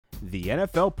The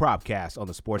NFL Propcast on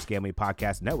the Sports Gambling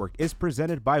Podcast Network is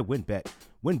presented by WynnBET.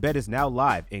 WynnBET is now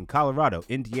live in Colorado,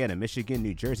 Indiana, Michigan,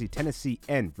 New Jersey, Tennessee,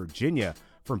 and Virginia.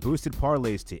 From boosted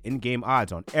parlays to in-game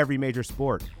odds on every major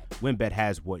sport, WynnBET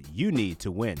has what you need to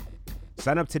win.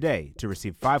 Sign up today to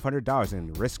receive $500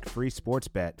 in risk-free sports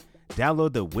bet.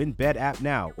 Download the WynnBET app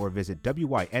now or visit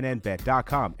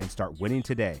WYNNBet.com and start winning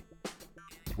today.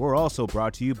 We're also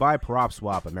brought to you by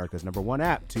PropSwap, America's #1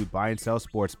 app to buy and sell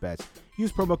sports bets.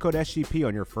 Use promo code SGP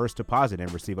on your first deposit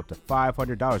and receive up to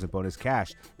 $500 in bonus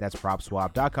cash. That's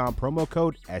PropSwap.com, promo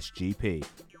code SGP.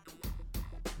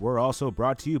 We're also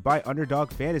brought to you by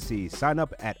Underdog Fantasy. Sign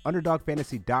up at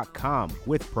UnderdogFantasy.com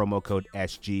with promo code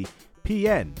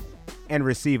SGPN and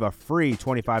receive a free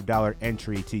 $25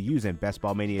 entry to use in Best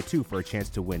Ball Mania 2 for a chance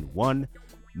to win $1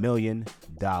 million.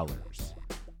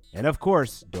 And of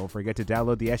course, don't forget to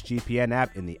download the SGPN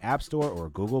app in the App Store or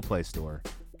Google Play Store.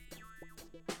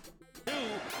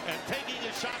 And taking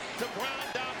a shot to Brown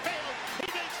downfield. He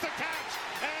makes the catch,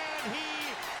 and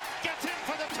he gets in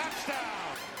for the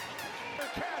touchdown. The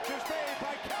catch is made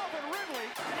by Calvin Ridley.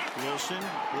 Wilson,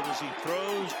 good as he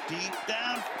throws deep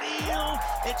downfield.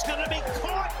 It's going to be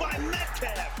caught by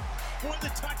Metcalf for the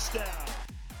touchdown.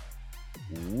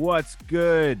 What's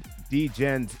good,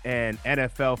 D-Gens and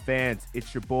NFL fans?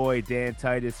 It's your boy Dan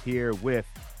Titus here with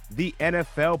the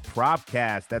NFL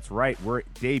Propcast. That's right, we're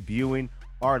debuting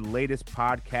our latest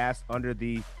podcast under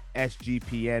the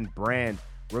SGPN brand.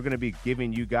 We're going to be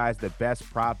giving you guys the best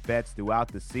prop bets throughout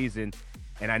the season.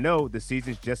 And I know the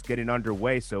season's just getting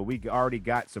underway, so we already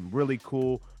got some really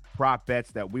cool prop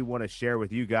bets that we want to share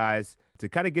with you guys to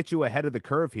kind of get you ahead of the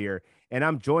curve here. And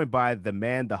I'm joined by the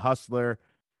man, the hustler,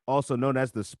 also known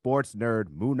as the sports nerd,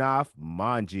 Munaf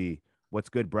Manji. What's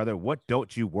good, brother? What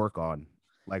don't you work on?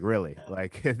 Like, really?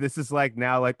 Like, this is like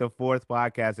now like the fourth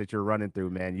podcast that you're running through,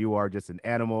 man. You are just an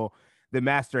animal, the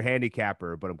master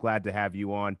handicapper, but I'm glad to have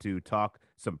you on to talk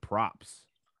some props.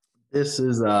 This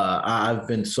is, I've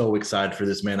been so excited for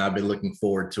this, man. I've been looking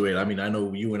forward to it. I mean, I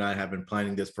know you and I have been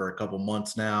planning this for a couple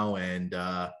months now, and,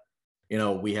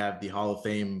 we have the Hall of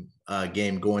Fame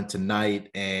game going tonight,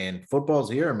 and football's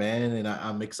here, man. And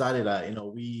I'm excited.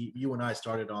 You and I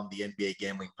started on the NBA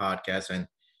gambling podcast, and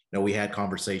we had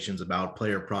conversations about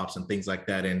player props and things like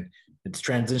that, and it's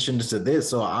transitioned to this.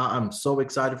 So I'm so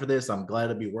excited for this. I'm glad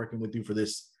to be working with you for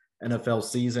this NFL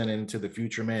season and into the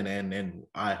future, man. And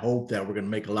I hope that we're gonna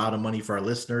make a lot of money for our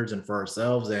listeners and for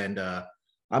ourselves. And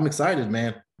I'm excited,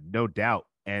 man. No doubt.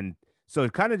 And so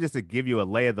kind of just to give you a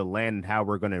lay of the land and how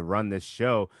we're going to run this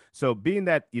show. So being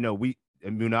that,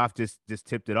 Munaf just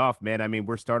tipped it off, man. I mean,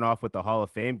 we're starting off with the Hall of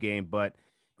Fame game, but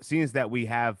seeing as that we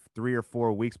have 3 or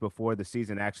 4 weeks before the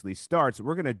season actually starts,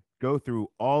 we're going to go through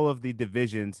all of the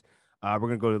divisions. We're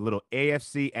going to go to a little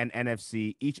AFC and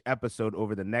NFC each episode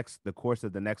over the course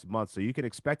of the next month. So you can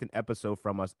expect an episode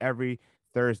from us every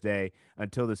Thursday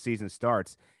until the season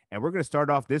starts. And we're going to start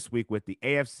off this week with the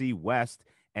AFC West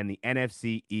and the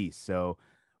NFC East. So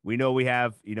we know we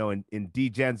have, in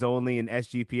D-Gens only and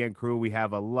SGPN crew, we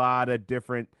have a lot of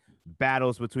different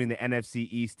battles between the NFC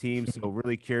East teams. So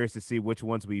really curious to see which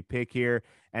ones we pick here.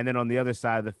 And then on the other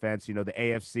side of the fence, the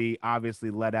AFC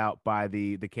obviously led out by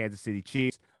the Kansas City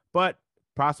Chiefs, but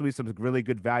possibly some really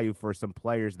good value for some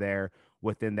players there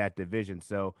within that division.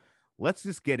 So let's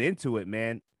just get into it,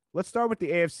 man. Let's start with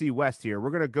the AFC West here. We're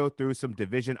going to go through some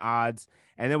division odds,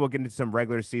 and then we'll get into some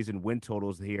regular season win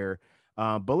totals here.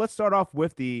 But let's start off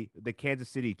with the Kansas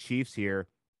City Chiefs here.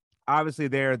 Obviously,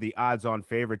 they're the odds-on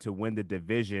favorite to win the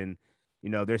division.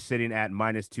 They're sitting at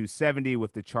 -270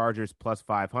 with the Chargers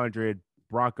 +500,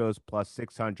 Broncos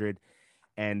 +600,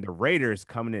 and the Raiders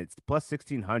coming in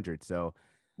 +1,600. So,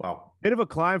 wow, bit of a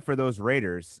climb for those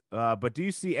Raiders. But do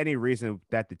you see any reason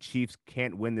that the Chiefs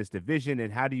can't win this division,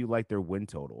 and how do you like their win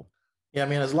total? Yeah, I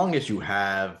mean, as long as you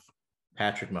have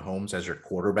Patrick Mahomes as your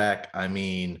quarterback, I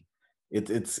mean,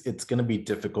 it's going to be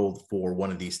difficult for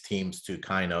one of these teams to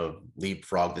kind of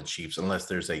leapfrog the Chiefs unless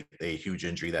there's a huge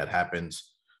injury that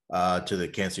happens to the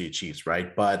Kansas City Chiefs,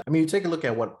 right? But, I mean, you take a look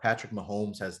at what Patrick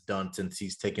Mahomes has done since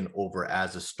he's taken over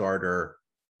as a starter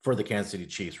for the Kansas City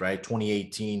Chiefs, right?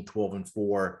 2018,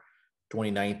 12-4,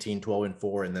 2019,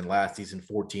 12-4, and then last season,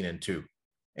 14-2.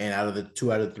 And out of the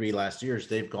 2 out of 3 last years,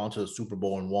 they've gone to the Super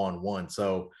Bowl and won one.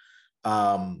 So,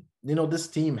 this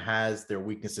team has their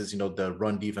weaknesses. The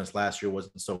run defense last year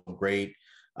wasn't so great.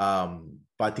 But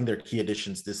I think their key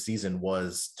additions this season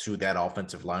was to that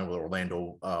offensive line with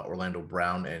Orlando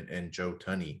Brown and Joe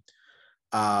Tunney.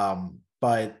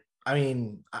 But I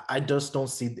mean, I just don't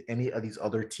see any of these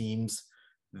other teams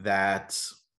that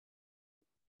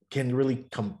can really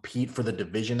compete for the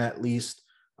division, at least.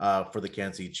 for the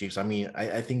Kansas City Chiefs. I mean,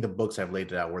 I think the books have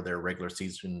laid it out where their regular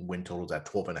season win totals at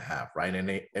 12.5, right?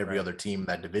 And every other team in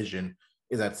that division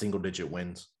is at single digit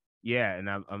wins. Yeah, and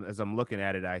as I'm looking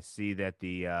at it, I see that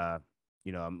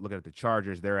I'm looking at the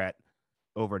Chargers. They're at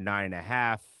over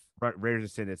 9.5. Raiders are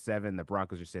sitting at 7. The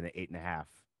Broncos are sitting at 8.5.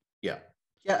 Yeah.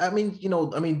 Yeah. I mean,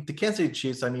 the Kansas City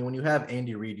Chiefs, I mean, when you have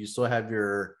Andy Reid, you still have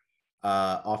your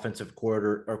offensive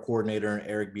coordinator,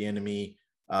 Eric Bieniemy.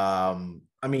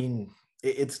 I mean,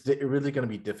 it's really going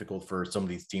to be difficult for some of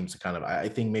these teams to kind of, I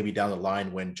think maybe down the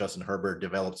line when Justin Herbert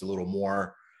develops a little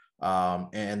more.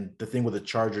 And the thing with the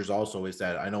Chargers also is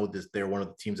that I know they're one of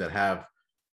the teams that have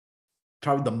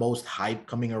probably the most hype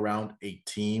coming around a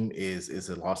team is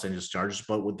the Los Angeles Chargers.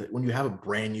 But when you have a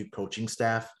brand new coaching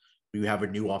staff, you have a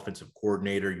new offensive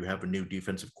coordinator, you have a new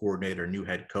defensive coordinator, new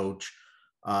head coach.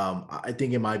 I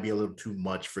think it might be a little too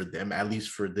much for them, at least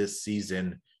for this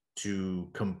season, to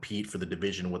compete for the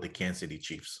division with the Kansas City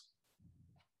Chiefs.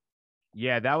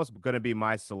 Yeah, that was going to be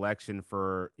my selection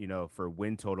for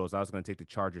win totals. I was going to take the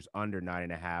Chargers under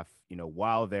 9.5.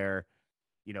 While they're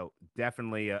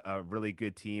definitely a really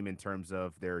good team in terms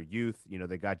of their youth.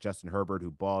 They got Justin Herbert,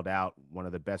 who balled out, one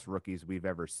of the best rookies we've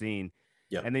ever seen.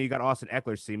 Yep. And then you got Austin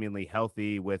Eckler, seemingly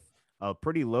healthy with a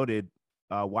pretty loaded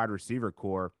wide receiver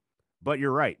core. But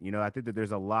you're right. I think that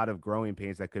there's a lot of growing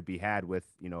pains that could be had with,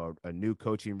 a new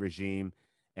coaching regime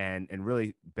and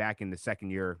really back in the second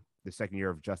year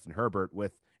of Justin Herbert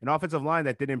with an offensive line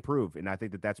that did improve. And I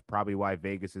think that that's probably why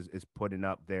Vegas is putting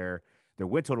up their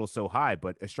win total so high.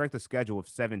 But a strength of schedule of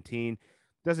 17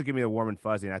 doesn't give me the warm and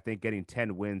fuzzy. And I think getting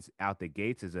 10 wins out the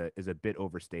gates is a bit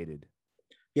overstated.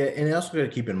 Yeah, and you also got to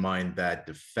keep in mind that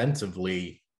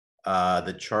defensively,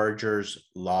 the Chargers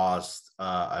lost,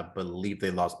 I believe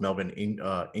they lost Melvin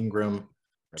Ingram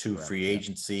to free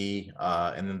agency.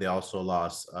 And then they also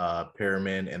lost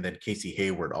Perriman and then Casey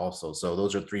Hayward also. So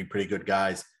those are 3 pretty good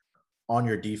guys on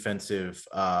your defensive,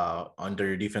 under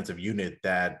your defensive unit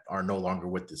that are no longer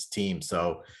with this team.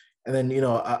 So, and then,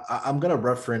 I'm going to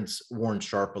reference Warren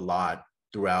Sharp a lot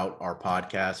throughout our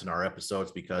podcast and our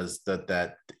episodes, because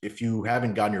that if you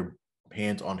haven't gotten your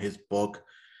hands on his book,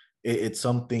 it's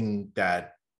something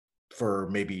that for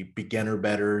maybe beginner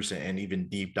bettors and even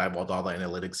deep dive with all the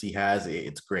analytics he has,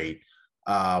 it's great.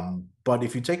 But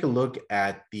if you take a look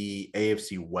at the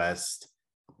AFC West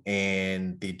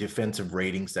and the defensive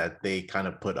ratings that they kind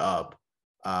of put up,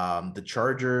 the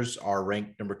Chargers are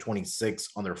ranked number 26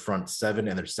 on their front 7,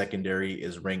 and their secondary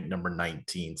is ranked number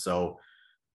 19. So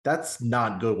that's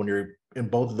not good. When you're in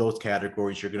both of those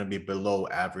categories, you're going to be below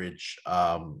average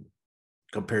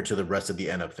compared to the rest of the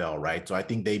NFL, right? So I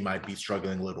think they might be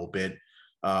struggling a little bit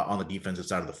on the defensive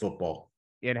side of the football.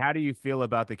 And how do you feel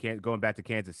about going back to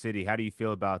Kansas City? How do you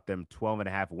feel about them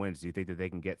 12.5 wins? Do you think that they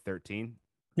can get 13?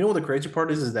 What the crazy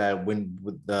part is that when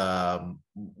the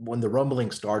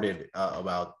rumbling started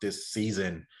about this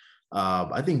season,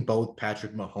 I think both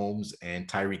Patrick Mahomes and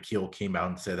Tyreek Hill came out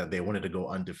and said that they wanted to go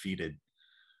undefeated,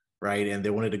 right? And they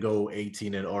wanted to go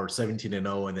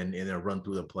 17-0 and then run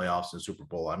through the playoffs and Super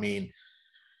Bowl. I mean,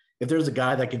 if there's a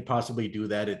guy that can possibly do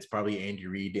that, it's probably Andy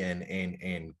Reid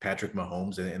and Patrick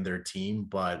Mahomes and their team.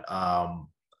 But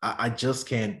I just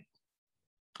can't.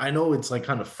 I know it's like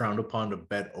kind of frowned upon to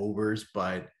bet overs,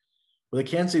 but with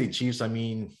the Kansas City Chiefs, I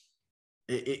mean,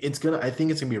 it's gonna. I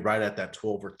think it's gonna be right at that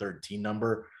 12 or 13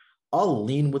 number. I'll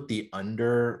lean with the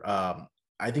under.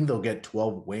 I think they'll get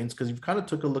 12 wins because you've kind of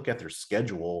took a look at their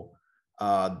schedule.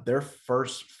 Their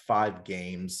first 5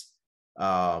 games,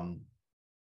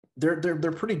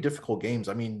 they're pretty difficult games.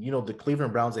 I mean, the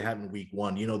Cleveland Browns they had in week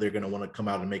 1, they're going to want to come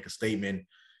out and make a statement.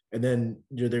 And then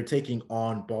they're taking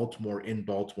on Baltimore in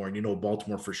Baltimore. And,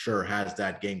 Baltimore for sure has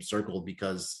that game circled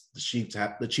because the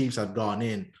Chiefs have gone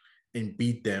in and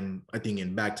beat them, I think,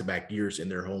 in back-to-back years in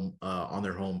their home on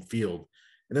their home field.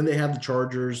 And then they have the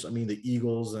Chargers. I mean, the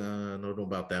Eagles. I don't know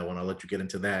about that one. I'll let you get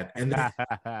into that. And then,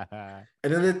 and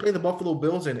then they play the Buffalo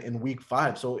Bills in week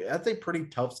 5. So that's a pretty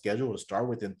tough schedule to start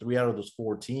with. And 3 out of those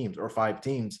 4 teams or 5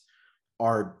 teams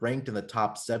are ranked in the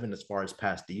top 7 as far as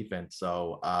pass defense.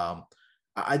 So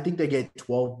I think they get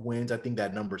 12 wins. I think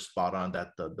that number's spot on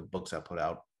that the books have put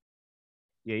out.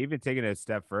 Yeah, even taking it a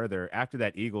step further, after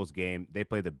that Eagles game, they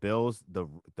play the Bills, the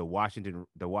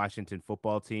Washington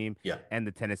football team, and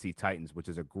the Tennessee Titans, which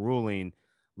is a grueling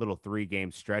little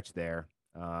 3-game stretch there.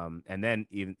 And then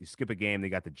even you skip a game, they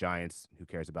got the Giants. Who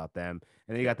cares about them?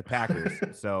 And then you got the Packers.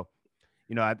 So,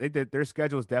 I think that their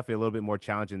schedule is definitely a little bit more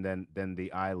challenging than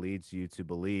the eye leads you to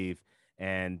believe.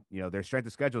 And, their strength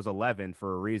of schedule is 11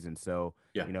 for a reason. So,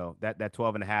 that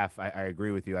 12.5, I agree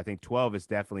with you. I think 12 is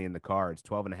definitely in the cards.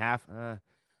 12.5,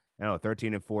 I know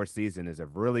 13-4 season is a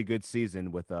really good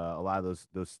season with a lot of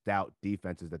those stout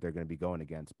defenses that they're going to be going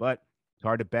against. But it's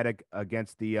hard to bet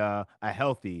against a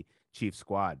healthy Chiefs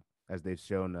squad, as they've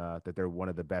shown that they're one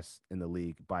of the best in the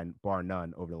league by bar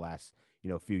none over the last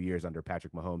few years under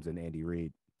Patrick Mahomes and Andy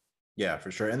Reid. Yeah,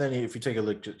 for sure. And then if you take a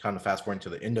look, kind of fast forward to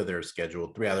the end of their schedule,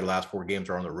 3 out of their last 4 games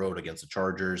are on the road against the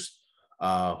Chargers.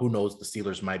 Who knows? The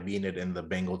Steelers might be in it, and the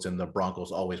Bengals and the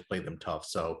Broncos always play them tough.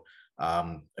 So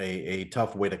a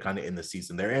tough way to kind of end the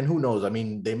season there. And who knows? I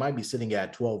mean, they might be sitting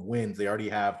at 12 wins. They already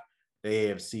have the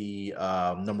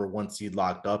AFC number 1 seed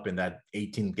locked up, and that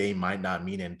 18th game might not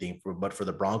mean anything. But for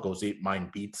the Broncos, it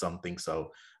might beat something.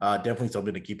 So definitely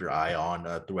something to keep your eye on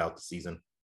throughout the season.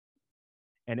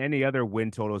 And any other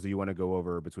win totals that you want to go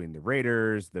over between the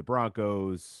Raiders, the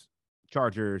Broncos,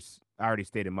 Chargers? I already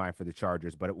stated mine for the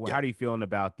Chargers, but how do you feeling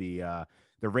about the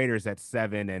Raiders at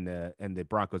 7 and the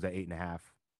Broncos at 8.5?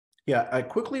 Yeah,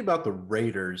 quickly about the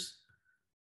Raiders.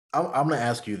 I'm going to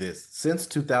ask you this: since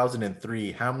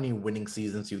 2003, how many winning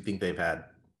seasons do you think they've had?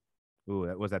 Ooh,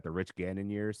 that was at the Rich Gannon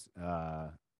years.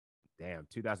 Damn,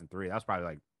 2003. That was probably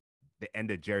like the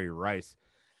end of Jerry Rice.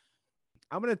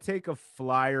 I'm gonna take a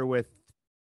flyer with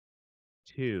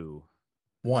 2.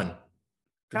 1.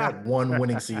 They've had 1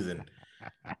 winning season.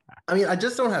 I mean, I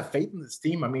just don't have faith in this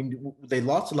team. I mean, they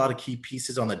lost a lot of key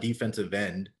pieces on the defensive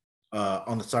end,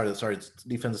 on the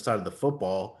defensive side of the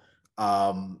football.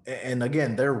 And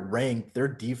again, their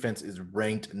defense is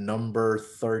ranked number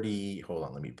 30. Hold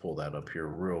on, let me pull that up here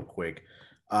real quick.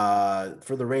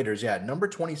 For the Raiders, number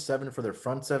 27 for their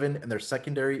front 7, and their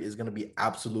secondary is going to be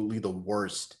absolutely the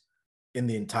worst in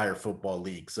the entire football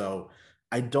league. So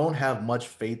I don't have much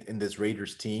faith in this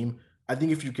Raiders team. I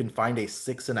think if you can find a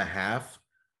 6.5,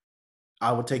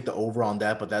 I would take the over on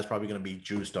that, but that's probably going to be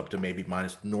juiced up to maybe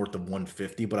minus north of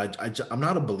 150. But I'm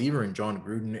not a believer in John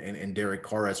Gruden and Derek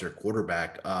Carr as their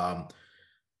quarterback.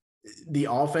 The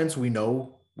offense, we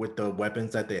know with the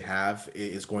weapons that they have,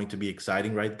 is going to be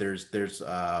exciting, right? There's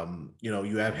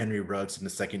you have Henry Ruggs in the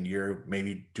second year,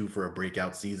 maybe due for a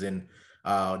breakout season.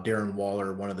 Darren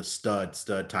Waller, one of the stud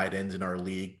tight ends in our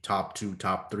league, top 2,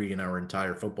 top 3 in our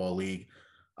entire football league.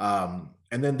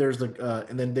 And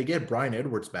then they get Brian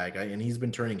Edwards back, and he's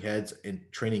been turning heads in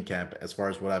training camp as far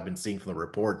as what I've been seeing from the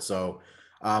report. So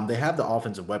they have the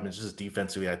offensive weapons. Just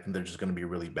defensively, I think they're just going to be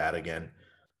really bad again.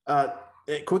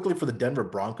 Quickly for the Denver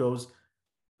Broncos,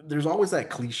 there's always that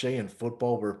cliche in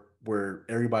football where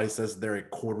everybody says they're a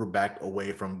quarterback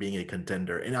away from being a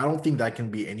contender. And I don't think that can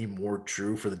be any more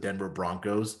true for the Denver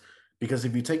Broncos, because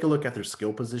if you take a look at their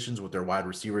skill positions with their wide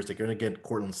receivers, they're going to get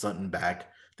Courtland Sutton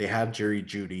back. They have Jerry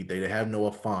Jeudy. They have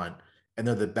Noah Fant. And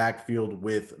then the backfield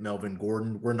with Melvin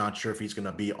Gordon. We're not sure if he's going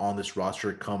to be on this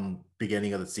roster come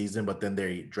beginning of the season, but then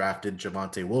they drafted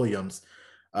Javonte Williams.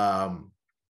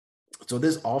 So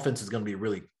this offense is going to be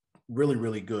really, really,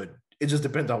 really good. It just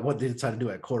depends on what they decide to do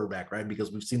at quarterback, right?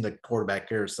 Because we've seen the quarterback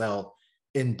carousel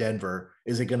in Denver.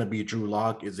 Is it going to be Drew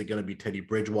Lock? Is it going to be Teddy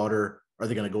Bridgewater? Are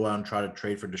they going to go out and try to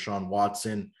trade for Deshaun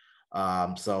Watson?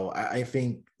 So I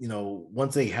think,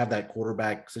 once they have that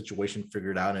quarterback situation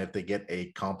figured out, and if they get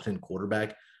a competent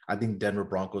quarterback, I think Denver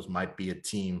Broncos might be a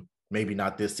team, maybe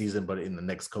not this season, but in the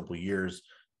next couple of years,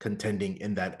 contending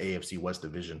in that AFC West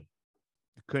division.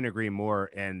 Couldn't agree more.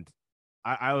 And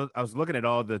I was looking at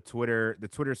all the Twitter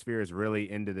sphere is really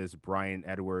into this Brian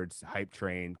Edwards hype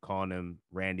train, calling him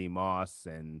Randy Moss,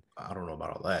 and I don't know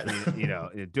about all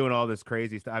that. Doing all this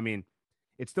crazy stuff. I mean,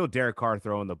 it's still Derek Carr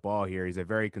throwing the ball here. He's a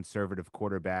very conservative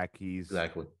quarterback. He's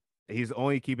He's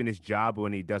only keeping his job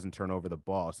when he doesn't turn over the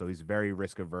ball, so he's very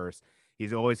risk averse.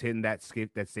 He's always hitting that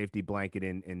safety blanket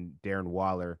in Darren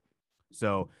Waller.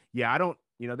 So yeah, I don't.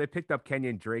 They picked up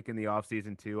Kenyon Drake in the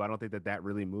offseason too. I don't think that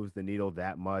really moves the needle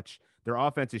that much. Their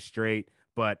offense is straight,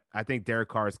 but I think Derek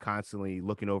Carr is constantly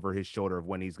looking over his shoulder of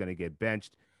when he's going to get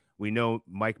benched. We know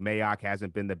Mike Mayock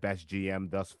hasn't been the best GM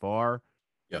thus far.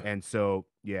 Yeah. And so,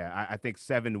 yeah, I think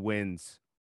 7 wins,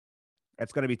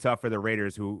 that's going to be tough for the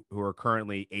Raiders, who are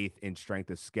currently 8th in strength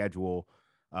of schedule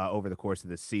over the course of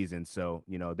the season. So,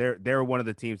 they're one of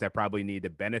the teams that probably need to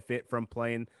benefit from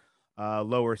playing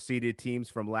lower seeded teams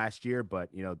from last year, but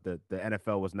the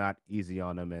NFL was not easy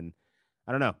on them, and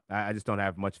I don't know. I just don't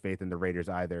have much faith in the Raiders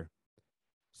either.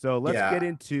 So let's get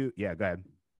into go ahead.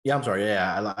 Yeah, I'm sorry.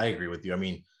 Yeah, I agree with you. I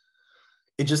mean,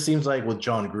 it just seems like with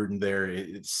John Gruden there,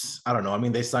 I don't know. I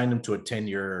mean, they signed him to a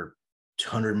 10-year,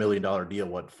 $100 million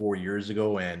deal 4 years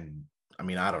ago, and I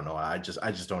mean, I don't know. I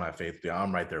just don't have faith. Yeah,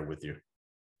 I'm right there with you.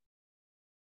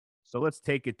 So let's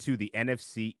take it to the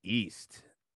NFC East,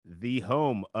 the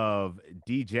home of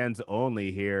D-Gens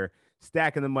only here.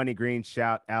 Stacking the Money Green,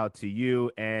 shout out to you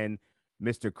and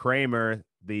Mr. Kramer,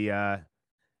 the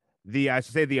I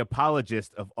should say the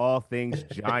apologist of all things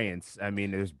Giants. I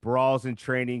mean, there's brawls in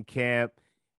training camp.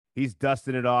 He's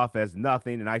dusting it off as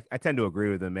nothing. And I tend to agree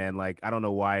with him, man. Like, I don't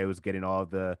know why it was getting all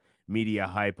the media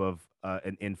hype of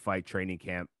an in-fight training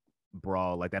camp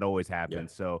brawl. Like, that always Yeah.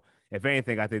 happens. So, if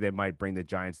anything, I think they might bring the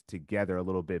Giants together a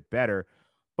little bit better.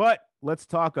 But let's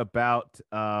talk about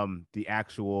the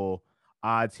actual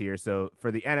odds here. So,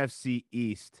 for the NFC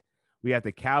East, we have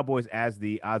the Cowboys as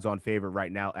the odds on favorite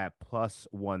right now at plus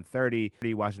 130.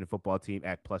 The Washington football team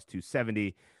at plus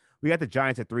 270. We got the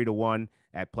Giants at 3-1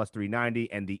 at plus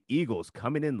 390, and the Eagles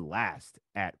coming in last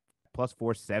at plus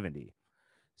 470.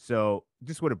 So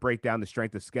just want to break down the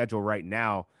strength of schedule right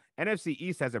now. NFC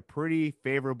East has a pretty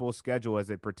favorable schedule as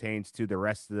it pertains to the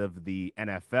rest of the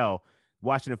NFL.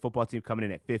 Washington football team coming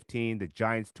in at 15, the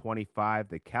Giants 25,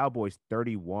 the Cowboys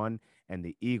 31, and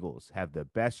the Eagles have the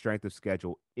best strength of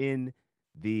schedule in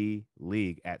the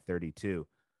league at 32.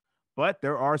 But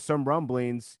there are some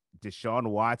rumblings. Deshaun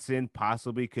Watson,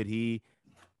 possibly could he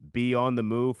be on the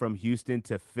move from Houston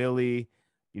to Philly?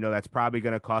 You know, that's probably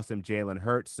going to cost him Jalen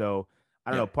Hurts. So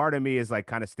I don't know. Part of me is like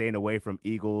kind of staying away from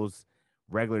Eagles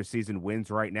regular season wins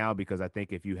right now, because I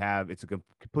think if you have, it's a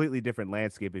completely different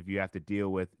landscape if you have to deal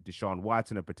with Deshaun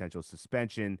Watson, a potential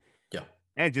suspension,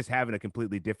 and just having a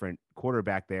completely different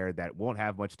quarterback there that won't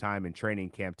have much time in training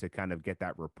camp to kind of get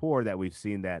that rapport that we've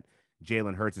seen that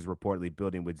Jalen Hurts is reportedly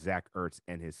building with Zach Ertz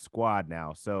and his squad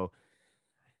now. So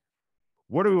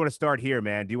where do we want to start here,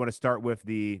 man? Do you want to start with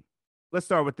let's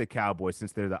start with the Cowboys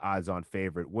since they're the odds-on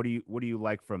favorite. What do you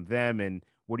like from them, and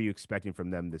what are you expecting from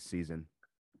them this season?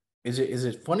 Is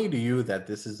it funny to you that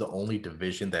this is the only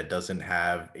division that doesn't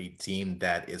have a team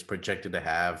that is projected to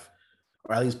have,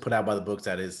 or at least put out by the books,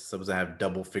 that is supposed to have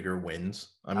double-figure wins?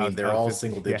 I mean, they're all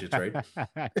single digits, right?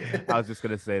 I was just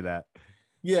gonna say that.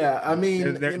 Yeah, I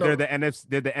mean, they're the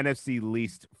NFC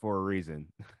least for a reason.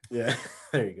 Yeah,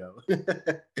 there you go.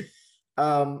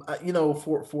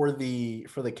 For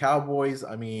the Cowboys,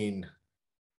 I mean,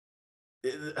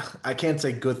 I can't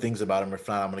say good things about them. If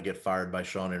not, I'm going to get fired by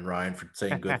Sean and Ryan for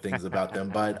saying good things about them.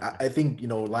 But I think,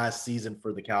 last season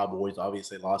for the Cowboys,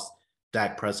 obviously lost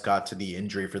Dak Prescott to the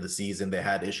injury for the season. They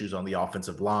had issues on the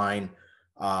offensive line.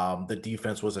 The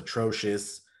defense was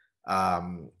atrocious.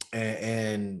 Now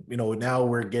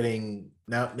we're getting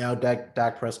now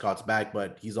Dak Prescott's back,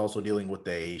 but he's also dealing with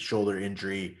a shoulder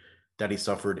injury that he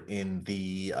suffered in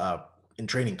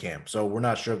training camp. So we're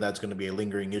not sure if that's going to be a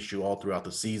lingering issue all throughout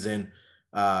the season.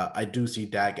 I do see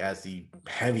Dak as the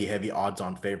heavy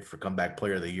odds-on favorite for comeback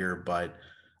player of the year, but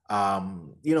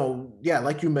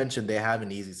like you mentioned, they have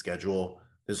an easy schedule.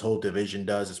 This whole division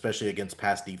does, especially against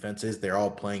pass defenses. They're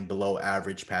all playing below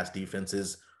average pass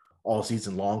defenses all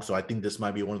season long. So I think this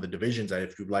might be one of the divisions that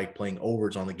if you like playing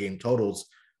overs on the game totals,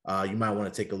 you might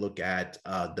want to take a look at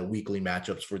the weekly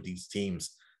matchups for these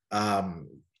teams. For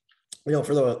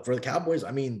the Cowboys,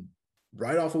 I mean,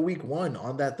 right off of week one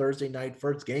on that Thursday night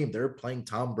first game, they're playing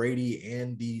Tom Brady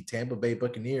and the Tampa Bay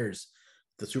Buccaneers,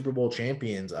 the Super Bowl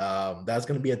champions. That's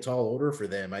going to be a tall order for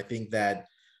them. I think that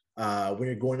when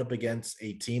you're going up against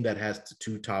a team that has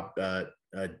two top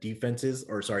defenses,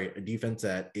 a defense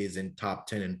that is in top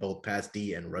 10 in both pass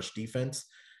D and rush defense,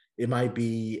 it might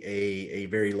be a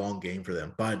very long game for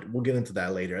them. But we'll get into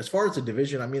that later. As far as the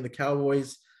division, I mean, the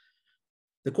Cowboys,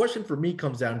 the question for me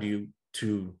comes down to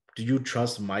do you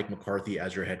trust Mike McCarthy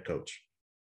as your head coach?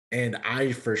 And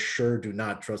I for sure do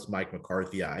not trust Mike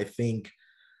McCarthy. I think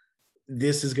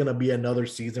this is going to be another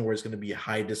season where it's going to be a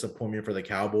high disappointment for the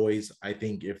Cowboys. I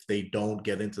think if they don't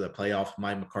get into the playoffs,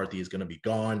 Mike McCarthy is going to be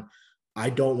gone. I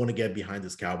don't want to get behind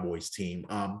this Cowboys team.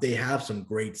 They have some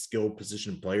great skilled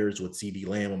position players with CeeDee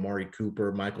Lamb, Amari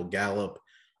Cooper, Michael Gallup,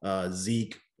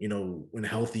 Zeke. When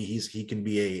healthy, he can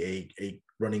be a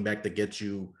running back that gets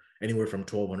you anywhere from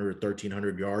 1,200 to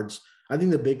 1,300 yards. I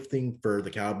think the big thing for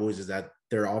the Cowboys is that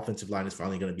their offensive line is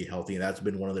finally going to be healthy, and that's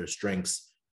been one of their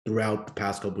strengths throughout the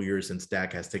past couple of years since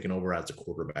Dak has taken over as a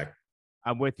quarterback.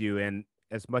 I'm with you, and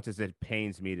as much as it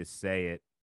pains me to say it,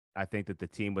 I think that the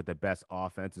team with the best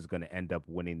offense is going to end up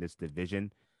winning this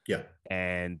division. Yeah.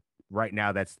 And right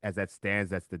now, that's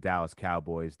the Dallas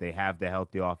Cowboys. They have the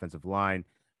healthy offensive line.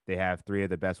 They have three of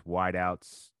the best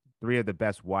wideouts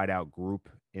group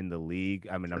in the league.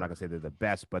 I mean, sure. I'm not gonna say they're the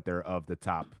best, but they're of the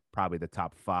top, probably the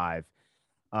top five.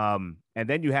 And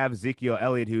then you have Ezekiel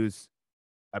Elliott, who's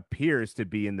appears to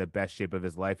be in the best shape of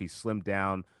his life. He's slimmed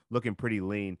down, looking pretty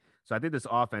lean. So I think this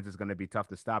offense is going to be tough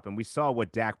to stop. And we saw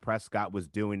what Dak Prescott was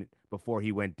doing before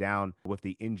he went down with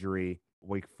the injury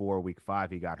week 4, week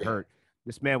 5. He got hurt.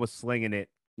 This man was slinging it,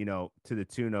 to the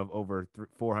tune of over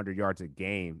 400 yards a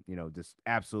game, just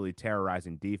absolutely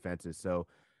terrorizing defenses. So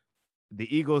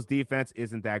the Eagles defense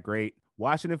isn't that great.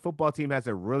 Washington football team has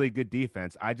a really good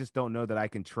defense. I just don't know that I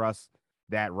can trust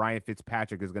that Ryan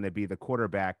Fitzpatrick is going to be the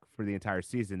quarterback for the entire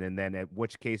season. And then at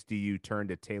which case do you turn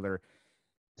to Taylor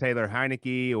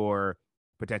Heineke or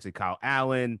potentially Kyle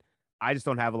Allen? I just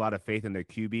don't have a lot of faith in their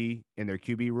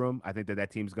QB room. I think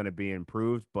that team's going to be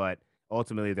improved, but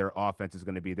ultimately their offense is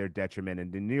going to be their detriment.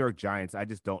 And the New York Giants, I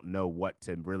just don't know what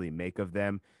to really make of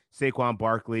them. Saquon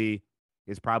Barkley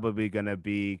is probably going to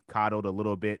be coddled a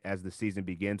little bit as the season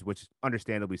begins, which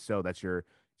understandably so. That's your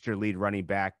lead running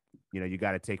back. You know, you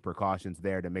got to take precautions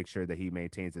there to make sure that he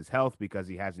maintains his health because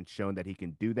he hasn't shown that he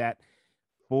can do that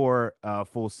for a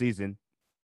full season.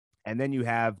 And then you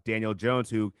have Daniel Jones,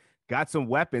 who got some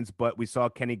weapons, but we saw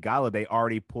Kenny Golladay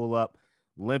already pull up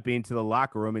limping to the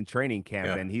locker room in training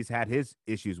camp, and he's had his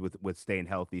issues with staying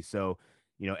healthy. So,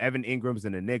 you know, Evan Ingram's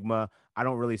an enigma. I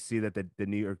don't really see that the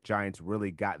New York Giants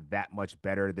really got that much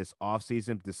better this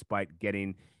offseason, despite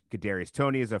getting Kadarius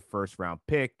Toney as a first-round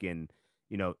pick and,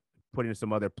 you know, putting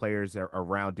some other players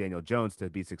around Daniel Jones to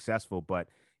be successful. But,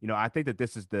 you know, I think that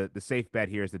this is the safe bet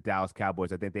here is the Dallas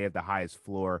Cowboys. I think they have the highest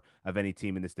floor of any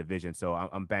team in this division. So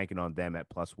I'm banking on them at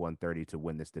plus 130 to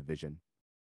win this division.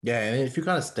 Yeah, and if you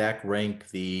kind of stack rank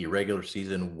the regular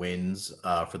season wins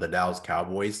for the Dallas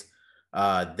Cowboys,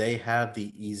 they have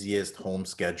the easiest home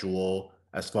schedule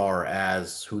as far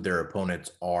as who their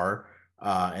opponents are.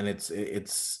 And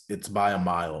it's by a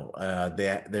mile.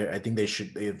 I think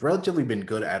they've relatively been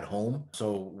good at home.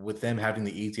 So with them having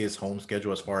the easiest home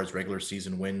schedule as far as regular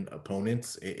season win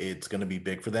opponents, it's going to be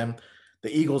big for them. The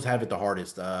Eagles have it the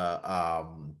hardest.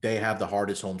 They have the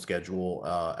hardest home schedule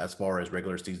as far as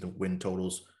regular season win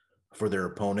totals for their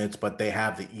opponents, but they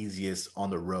have the easiest on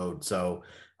the road. So,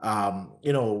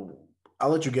 you know, I'll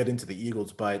let you get into the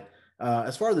Eagles, but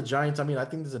as far as the Giants, I mean, I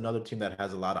think there's another team that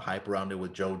has a lot of hype around it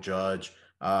with Joe Judge.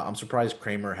 I'm surprised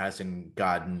Kramer hasn't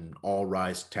gotten all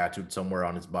rise tattooed somewhere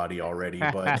on his body already,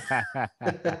 but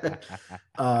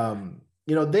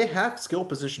you know, they have skill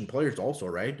position players also,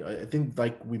 right? I think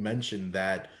like we mentioned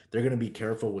that they're going to be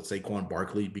careful with Saquon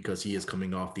Barkley because he is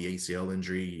coming off the ACL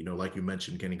injury. You know, like you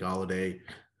mentioned, Kenny Golladay,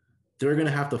 they're going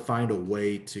to have to find a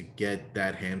way to get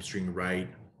that hamstring right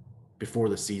before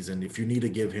the season. If you need to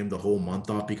give him the whole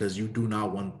month off, because you do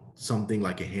not want something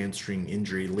like a hamstring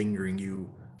injury lingering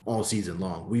you all season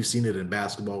long. We've seen it in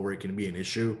basketball where it can be an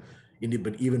issue,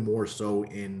 but even more so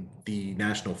in the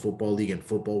National Football League and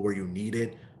football where you need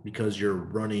it because you're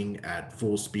running at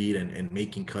full speed and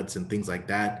making cuts and things like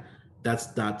that.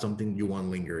 That's not something you want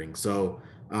lingering. So,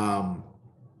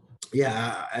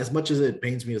 yeah, as much as it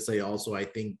pains me to say also, I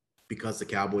think because the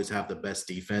Cowboys have the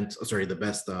best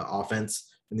offense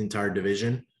in the entire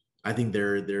division, I think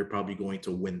they're probably going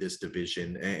to win this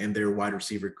division, and their wide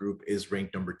receiver group is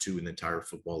ranked number 2 in the entire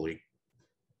football league.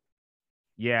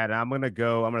 Yeah, and I'm gonna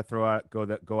go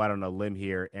out on a limb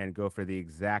here and go for the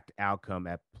exact outcome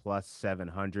at plus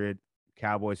 700.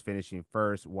 Cowboys finishing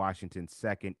first, Washington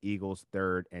second, Eagles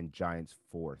third, and Giants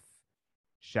fourth.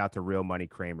 Shout to Real Money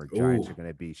Kramer. Giants are going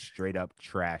to be straight up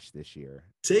trash this year.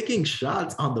 Taking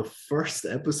shots on the first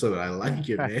episode. I like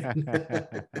it,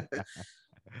 man.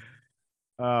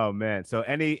 Oh, man. So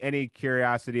any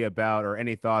curiosity about or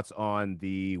any thoughts on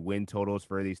the win totals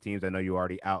for these teams? I know you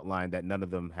already outlined that none of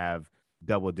them have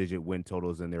double-digit win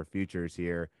totals in their futures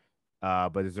here.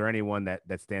 But is there anyone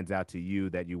that stands out to you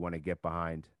that you want to get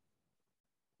behind?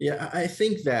 Yeah, I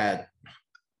think that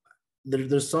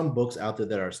there's some books out there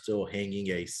that are still hanging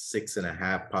a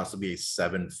 6.5, possibly a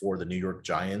 7 for the New York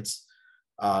Giants.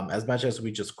 As much as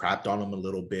we just crapped on them a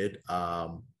little bit,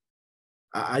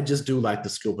 I just do like the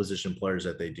skill position players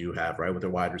that they do have, right, with their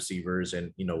wide receivers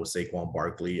and, you know, with Saquon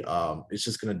Barkley. It's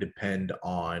just going to depend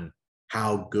on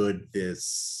how good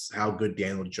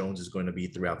Daniel Jones is going to be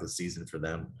throughout the season for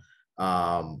them.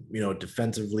 You know,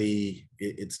 defensively,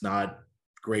 it's not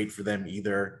great for them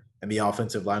either. And the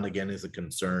offensive line, again, is a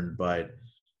concern. But,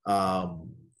 I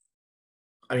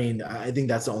mean, I think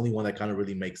that's the only one that kind of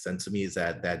really makes sense to me is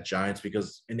that Giants,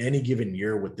 because in any given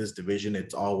year with this division,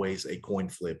 it's always a coin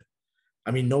flip. I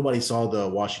mean, nobody saw the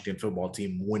Washington football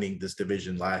team winning this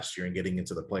division last year and getting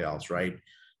into the playoffs, right?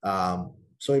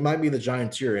 So it might be the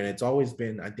Giants year. And it's always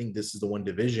been, I think this is the one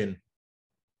division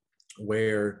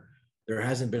where there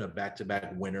hasn't been a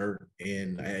back-to-back winner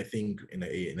in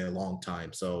a long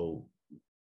time. So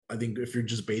I think if you're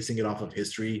just basing it off of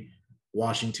history,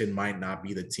 Washington might not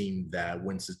be the team that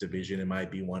wins this division. It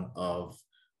might be one of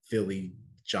Philly,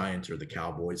 Giants, or the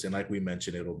Cowboys. And like we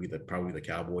mentioned, it'll be probably the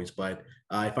Cowboys. But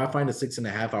if I find a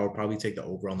 6.5, I would probably take the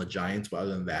over on the Giants. But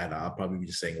other than that, I'll probably be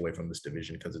just staying away from this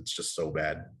division because it's just so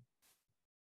bad.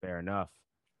 Fair enough.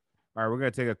 All right, we're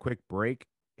going to take a quick break.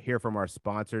 hear from our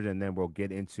sponsors, and then we'll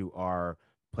get into our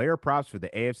player props for the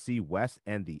AFC West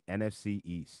and the NFC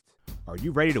East. Are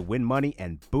you ready to win money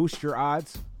and boost your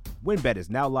odds? WynnBET is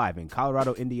now live in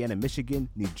Colorado, Indiana, Michigan,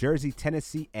 New Jersey,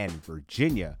 Tennessee, and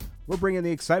Virginia. We're bringing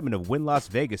the excitement of Wynn Las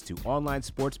Vegas to online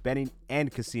sports betting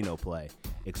and casino play.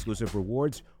 Exclusive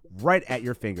rewards right at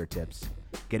your fingertips.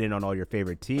 Get in on all your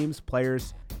favorite teams,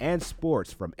 players, and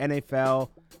sports from NFL,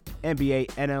 NBA,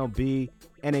 MLB,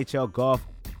 NHL, golf,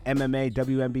 MMA,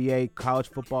 WNBA, college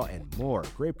football, and more.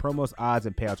 Great promos, odds,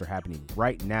 and payouts are happening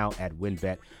right now at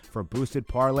WynnBET. From boosted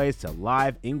parlays to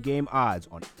live in-game odds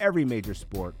on every major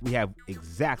sport, we have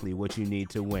exactly what you need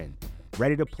to win.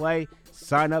 Ready to play?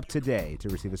 Sign up today to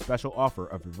receive a special offer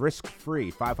of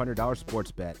risk-free $500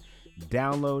 sports bet.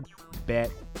 Download, bet,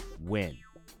 win.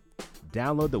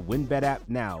 Download the WynnBET app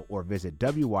now or visit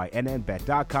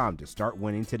wynnbet.com to start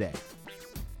winning today.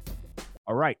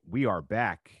 All right, we are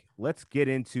back. Let's get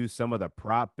into some of the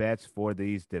prop bets for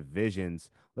these divisions.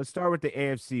 Let's start with the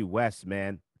AFC West,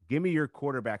 man. Give me your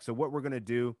quarterback. So what we're going to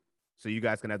do, so you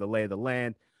guys can have the lay of the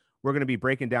land, we're going to be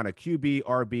breaking down a QB,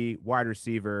 RB, wide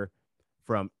receiver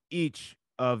from each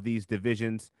of these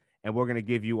divisions, and we're going to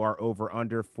give you our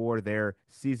over-under for their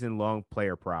season-long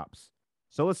player props.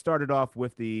 So let's start it off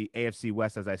with the AFC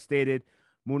West, as I stated.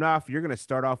 Munaf, you're going to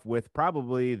start off with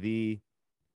probably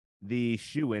the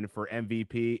shoe-in for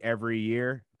MVP every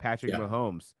year, Patrick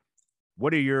Mahomes.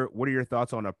 What are your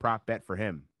thoughts on a prop bet for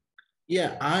him?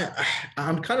 Yeah,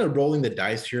 I'm kind of rolling the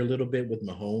dice here a little bit with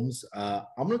Mahomes.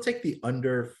 I'm going to take the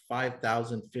under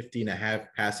 5,050.5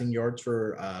 passing yards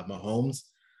for Mahomes.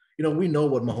 You know, we know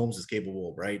what Mahomes is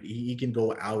capable of, right? He can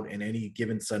go out in any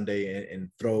given Sunday and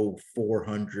throw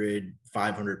 400,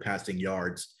 500 passing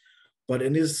yards. But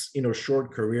in his,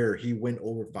 short career, he went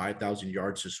over 5,000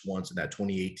 yards just once in that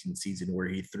 2018 season where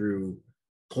he threw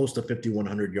close to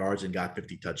 5,100 yards and got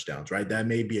 50 touchdowns, right? That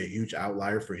may be a huge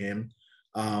outlier for him.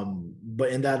 But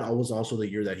in that was also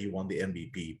the year that he won the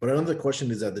MVP. But another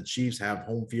question is that the Chiefs have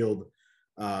home field.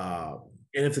 And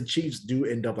if the Chiefs do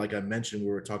end up, like I mentioned, we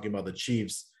were talking about the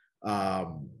Chiefs, that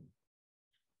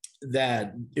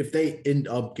if they end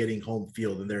up getting home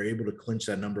field and they're able to clinch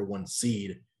that number one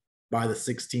seed by the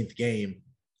 16th game,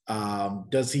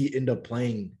 does he end up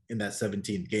playing in that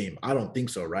 17th game? I don't think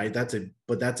so, right? That's a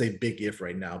big if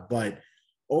right now. But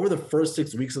over the first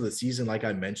 6 weeks of the season, like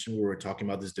I mentioned, we were talking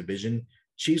about this division.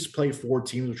 Chiefs play 4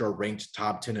 teams which are ranked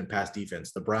top 10 in pass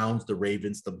defense: the Browns, the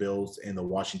Ravens, the Bills, and the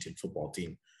Washington football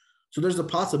team. So there's a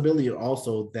possibility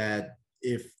also that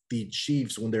if the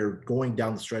Chiefs, when they're going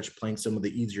down the stretch playing some of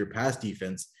the easier pass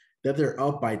defense, that they're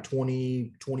up by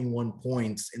 20, 21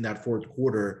 points in that fourth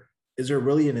quarter, is there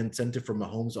really an incentive for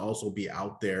Mahomes to also be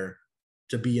out there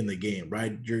to be in the game,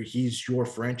 right? He's your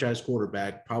franchise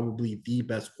quarterback, probably the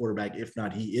best quarterback, if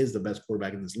not he is the best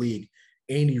quarterback in this league.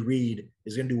 Andy Reid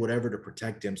is going to do whatever to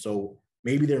protect him. So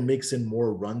maybe they're mixing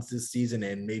more runs this season.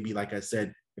 And maybe, like I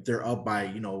said, if they're up by,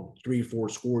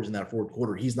 3-4 scores in that fourth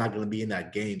quarter, he's not going to be in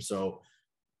that game. So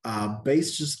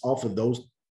based just off of those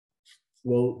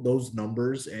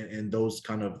numbers and those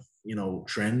kind of,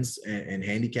 trends and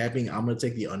handicapping, I'm going to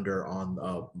take the under on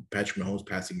Patrick Mahomes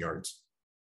passing yards.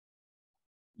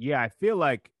 Yeah, I feel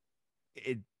like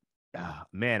it.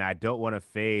 Man, I don't want to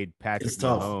fade Patrick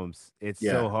Mahomes. It's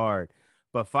so hard,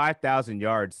 but 5,000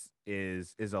 yards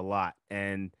is a lot,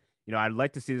 and I'd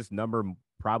like to see this number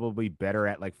probably better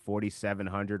at like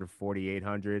 4,700 or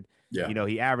 4,800. Yeah,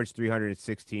 he averaged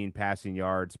 316 passing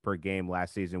yards per game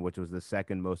last season, which was the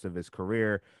second most of his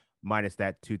career, minus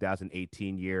that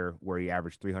 2018 year where he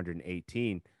averaged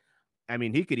 318. I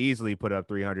mean, he could easily put up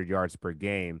 300 yards per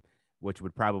game, which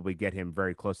would probably get him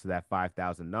very close to that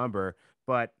 5,000 number.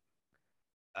 But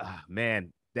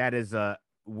man, that is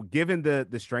given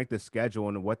the strength of schedule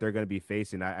and what they're going to be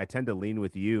facing, I tend to lean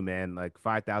with you, man. Like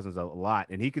 5,000 is a lot,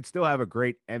 and he could still have a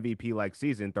great MVP like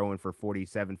season, throwing for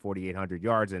 4,800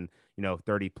 yards and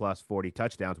 30 plus 40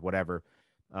 touchdowns, whatever.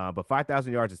 But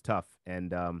 5,000 yards is tough,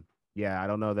 and yeah, I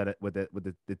don't know that with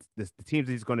the teams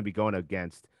he's going to be going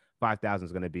against, 5,000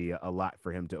 is going to be a lot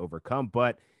for him to overcome.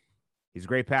 But he's a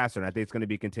great passer, and I think it's going to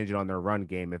be contingent on their run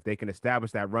game. If they can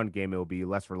establish that run game, it will be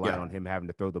less reliant on him having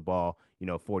to throw the ball,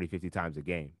 40, 50 times a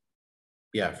game.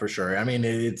 Yeah, for sure. I mean,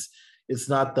 it's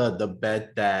not the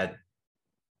bet that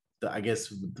I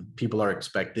guess people are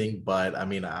expecting, but I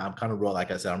mean, I'm kind of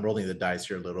like I said, I'm rolling the dice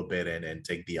here a little bit and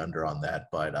take the under on that.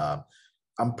 But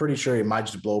I'm pretty sure it might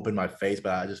just blow up in my face,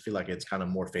 but I just feel like it's kind of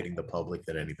more fading the public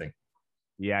than anything.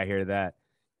 Yeah, I hear that.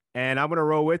 And I'm going to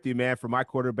roll with you, man. For my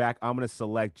quarterback, I'm going to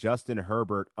select Justin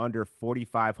Herbert under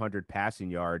 4,500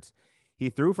 passing yards. He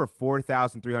threw for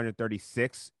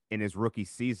 4,336 in his rookie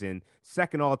season,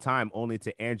 second all time only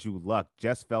to Andrew Luck,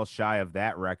 just fell shy of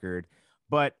that record.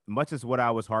 But much as what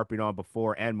I was harping on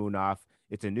before and Munaf,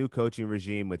 it's a new coaching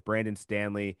regime with Brandon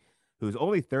Stanley, who's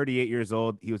only 38 years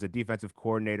old. He was a defensive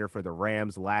coordinator for the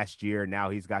Rams last year. Now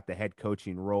he's got the head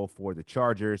coaching role for the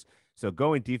Chargers. So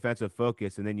going defensive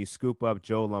focus, and then you scoop up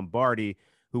Joe Lombardi,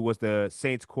 who was the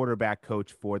Saints quarterback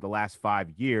coach for the last 5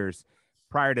 years.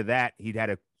 Prior to that, he'd had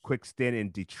a quick stint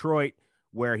in Detroit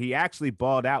where he actually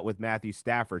balled out with Matthew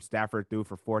Stafford. Stafford threw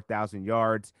for 4,000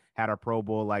 yards, had a Pro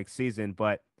Bowl like season,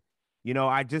 but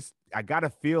I got to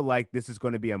feel like this is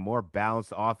going to be a more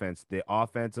balanced offense. The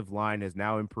offensive line has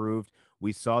now improved.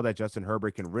 We saw that Justin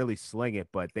Herbert can really sling it,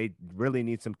 but they really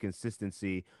need some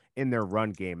consistency in their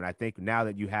run game. And I think now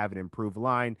that you have an improved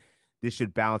line, this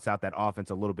should balance out that offense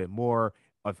a little bit more.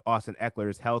 If Austin Eckler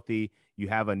is healthy, you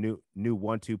have a new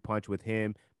 1-2 punch with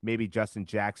him. Maybe Justin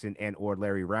Jackson and or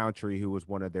Larry Roundtree, who was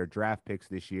one of their draft picks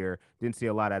this year. Didn't see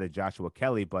a lot out of Joshua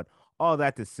Kelly, but all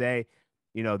that to say,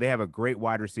 they have a great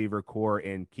wide receiver core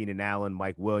in Keenan Allen,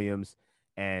 Mike Williams,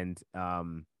 and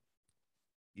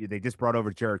they just brought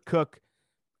over Jared Cook.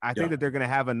 I think that they're going to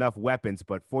have enough weapons,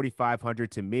 but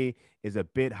 4,500 to me is a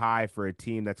bit high for a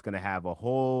team that's going to have a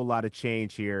whole lot of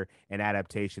change here and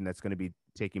adaptation that's going to be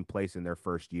taking place in their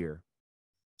first year.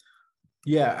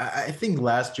 Yeah, I think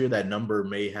last year that number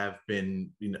may have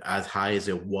been as high as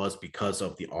it was because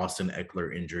of the Austin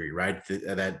Eckler injury, right?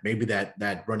 That maybe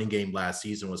that running game last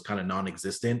season was kind of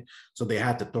non-existent, so they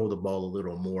had to throw the ball a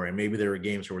little more. And maybe there were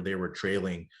games where they were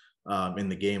trailing in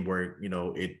the game where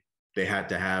they had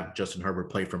to have Justin Herbert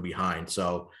play from behind.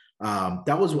 So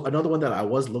that was another one that I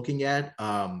was looking at,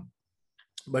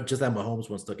 but just that Mahomes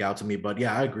one stuck out to me. But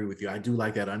yeah, I agree with you. I do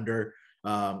like that under.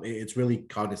 It's really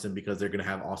cognizant because they're going to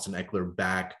have Austin Eckler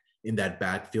back in that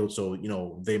backfield. So,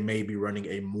 they may be running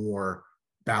a more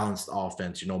balanced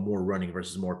offense, more running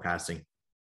versus more passing.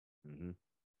 Mm-hmm.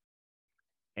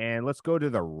 And let's go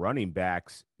to the running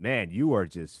backs. Man, you are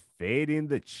just fading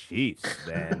the Chiefs,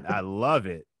 man. I love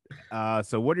it.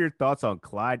 So what are your thoughts on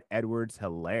Clyde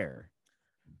Edwards-Helaire?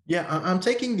 Yeah, I'm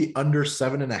taking the under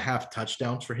 7.5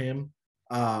 touchdowns for him.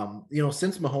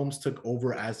 Since Mahomes took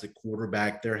over as the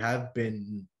quarterback, there have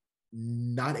been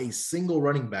not a single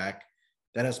running back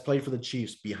that has played for the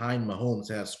Chiefs behind Mahomes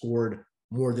that has scored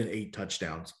more than 8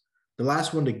 touchdowns. The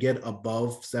last one to get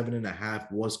above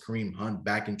 7.5 was Kareem Hunt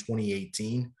back in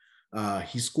 2018.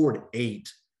 He scored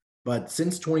 8, but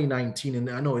since 2019, and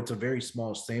I know it's a very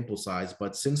small sample size,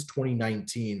 but since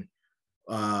 2019,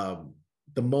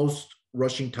 the most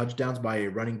rushing touchdowns by a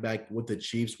running back with the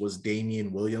Chiefs was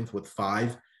Damian Williams with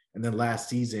 5. And then last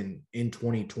season in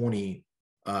 2020,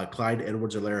 Clyde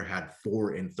Edwards-Helaire had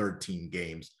 4 in 13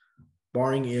 games.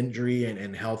 Barring injury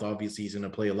and health, obviously he's going to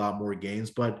play a lot more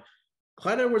games, but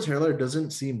Clyde Edwards-Helaire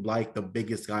doesn't seem like the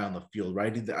biggest guy on the field,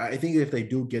 right? I think if they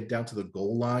do get down to the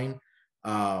goal line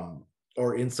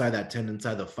or inside that 10,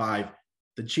 inside the 5,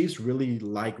 the Chiefs really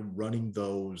like running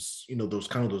those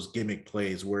gimmick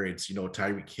plays where it's,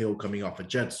 Tyreek Hill coming off a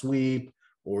jet sweep,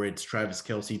 or it's Travis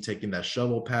Kelce taking that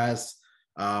shovel pass,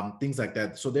 things like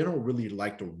that. So they don't really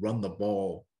like to run the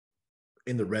ball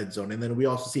in the red zone. And then we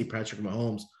also see Patrick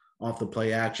Mahomes off the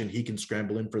play action. He can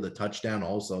scramble in for the touchdown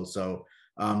also. So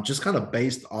just kind of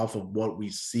based off of what we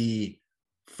see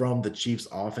from the Chiefs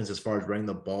offense as far as running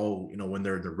the ball, when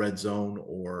they're in the red zone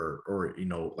or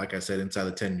like I said, inside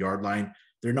the 10-yard line,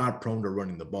 they're not prone to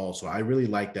running the ball. So I really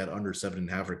like that under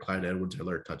 7.5 for Clyde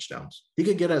Edwards-Helaire touchdowns. He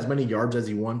can get as many yards as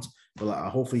he wants, but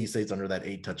hopefully he stays under that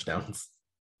 8 touchdowns.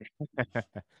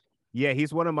 Yeah,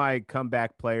 he's one of my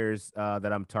comeback players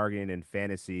that I'm targeting in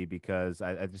fantasy because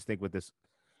I just think with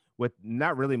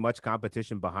not really much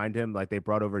competition behind him, like they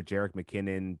brought over Jerick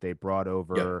McKinnon, they brought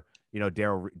over,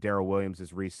 Darrell Williams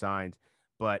is re-signed.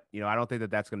 But, I don't think that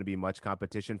that's going to be much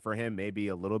competition for him. Maybe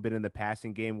a little bit in the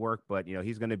passing game work, but,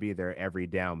 he's going to be their every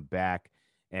down back.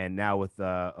 And now with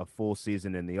a full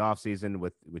season in the offseason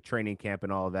with training camp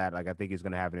and all of that, like I think he's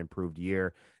going to have an improved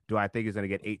year. Do I think he's going to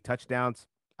get 8 touchdowns?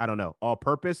 I don't know. All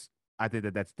purpose, I think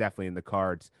that that's definitely in the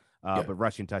cards. But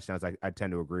rushing touchdowns, I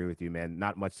tend to agree with you, man.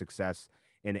 Not much success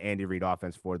in the Andy Reid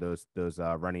offense for those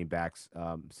running backs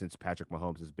since Patrick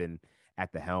Mahomes has been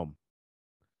at the helm.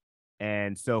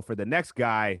 And so for the next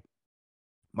guy,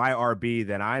 my RB,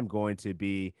 then I'm going to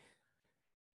be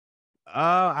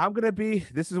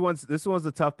this one's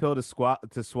a tough pill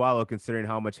to swallow considering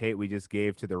how much hate we just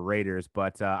gave to the Raiders,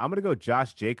 but I'm going to go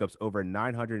Josh Jacobs over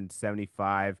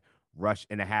 975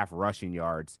 rushing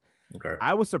yards. Okay.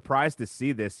 I was surprised to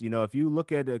see this. If you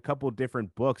look at a couple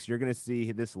different books, you're going to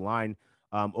see this line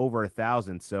over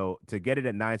 1,000. So to get it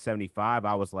at 975,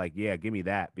 I was like, yeah, give me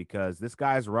that, because this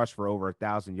guy's rushed for over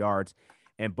 1,000 yards.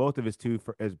 and both of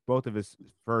his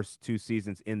first 2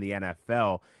 seasons in the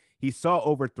NFL, he saw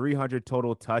over 300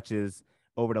 total touches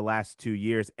over the last 2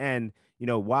 years. And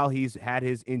while he's had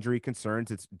his injury concerns,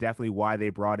 it's definitely why they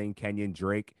brought in Kenyon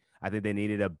Drake. I think they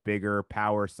needed a bigger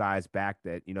power size back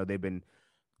that, they've been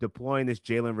deploying this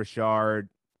Jalen Richard,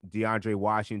 DeAndre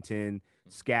Washington,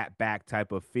 scat back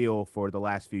type of feel for the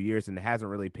last few years, and it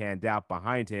hasn't really panned out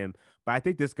behind him. But I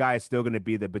think this guy is still going to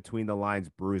be the between the lines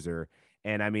bruiser.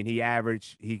 And I mean, he got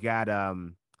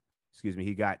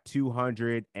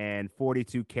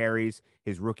 242 carries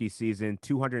his rookie season,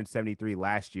 273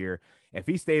 last year. If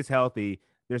he stays healthy,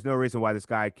 there's no reason why this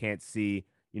guy can't see,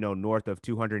 north of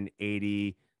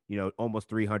 280, almost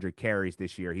 300 carries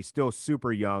this year. He's still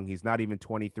super young. He's not even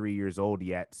 23 years old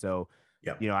yet. So,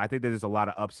 I think there's a lot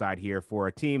of upside here for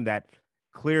a team that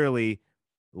clearly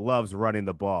loves running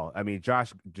the ball. I mean, John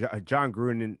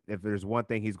Gruden, if there's one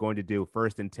thing he's going to do,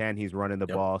 1st and 10, he's running the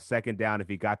ball. 2nd down, if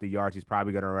he got the yards, he's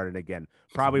probably going to run it again.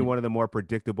 Probably one of the more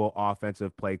predictable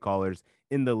offensive play callers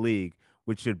in the league,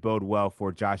 which should bode well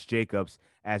for Josh Jacobs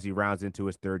as he rounds into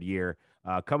his 3rd year.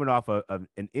 Coming off of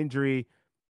an injury,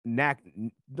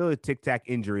 the tic-tac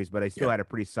injuries, but I still had a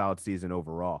pretty solid season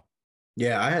overall.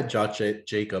 Yeah, I had Josh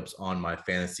Jacobs on my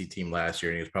fantasy team last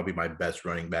year, and he was probably my best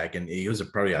running back. And he was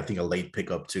probably, I think, a late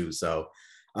pickup too. So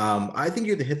I think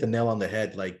you hit the nail on the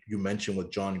head, like you mentioned with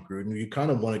John Gruden. You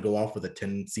kind of want to go off with the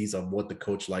tendencies of what the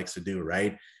coach likes to do,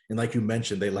 right? And like you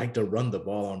mentioned, they like to run the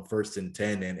ball on 1st and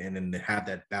 10 and have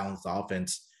that balanced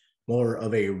offense, more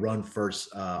of a run-first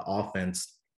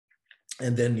offense,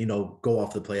 and then, go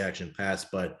off the play action pass.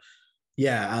 But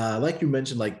yeah, like you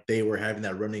mentioned, like they were having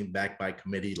that running back by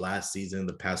committee last season,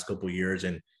 the past couple of years,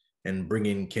 and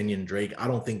bringing Kenyon Drake. I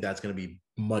don't think that's going to be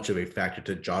much of a factor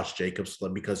to Josh Jacobs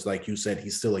because, like you said,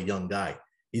 he's still a young guy.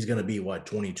 He's going to be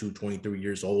 22, 23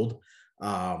 years old.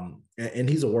 And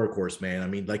he's a workhorse, man. I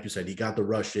mean, like you said, he got the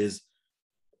rushes.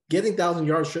 Getting 1,000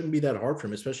 yards shouldn't be that hard for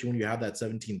him, especially when you have that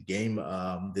 17th game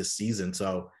this season.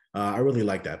 So I really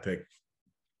like that pick.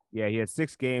 Yeah, he had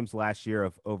 6 games last year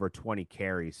of over 20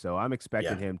 carries, so I'm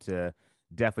expecting him to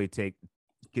definitely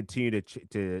continue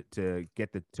to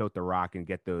get the tote the rock and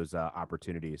get those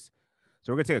opportunities.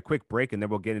 So we're gonna take a quick break and then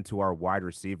we'll get into our wide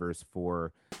receivers. We're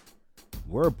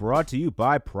brought to you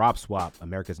by PropSwap,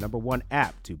 America's #1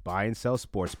 app to buy and sell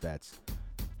sports bets.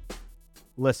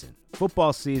 Listen,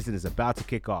 football season is about to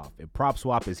kick off, and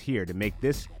PropSwap is here to make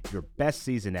this your best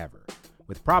season ever.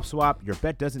 With PropSwap, your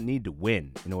bet doesn't need to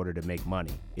win in order to make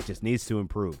money. It just needs to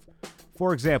improve.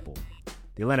 For example,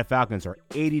 the Atlanta Falcons are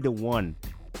 80-1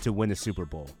 to win the Super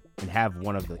Bowl and have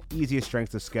one of the easiest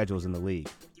strengths of schedules in the league.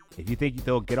 If you think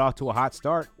they'll get off to a hot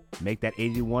start, make that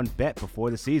 80-1 bet before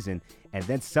the season and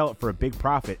then sell it for a big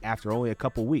profit after only a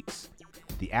couple weeks.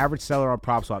 The average seller on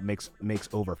PropSwap makes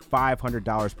over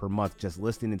 $500 per month just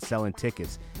listing and selling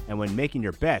tickets. And when making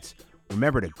your bets,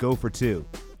 remember to go for 2.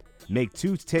 Make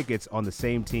 2 tickets on the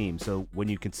same team, so when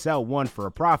you can sell one for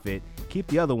a profit, keep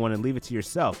the other one and leave it to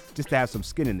yourself just to have some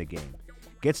skin in the game.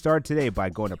 Get started today by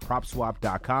going to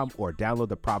PropSwap.com or download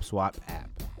the PropSwap app.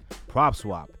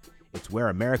 PropSwap, it's where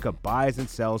America buys and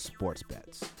sells sports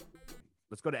bets.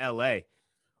 Let's go to L.A.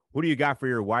 Who do you got for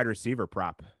your wide receiver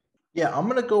prop? Yeah, I'm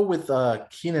going to go with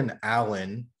Keenan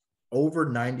Allen, over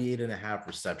 98.5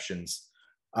 receptions.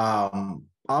 When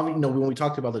we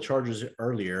talked about the Chargers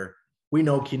earlier, we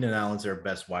know Keenan Allen's their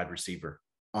best wide receiver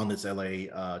on this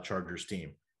LA Chargers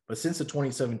team. But since the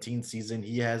 2017 season,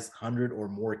 he has 100 or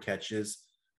more catches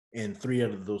in 3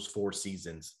 out of those 4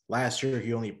 seasons. Last year,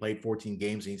 he only played 14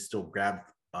 games and he still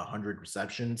grabbed 100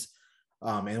 receptions.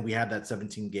 And we had that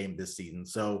 17 game this season.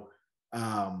 So,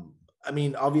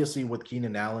 obviously with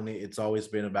Keenan Allen, it's always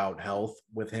been about health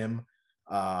with him.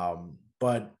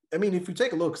 But if you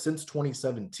take a look since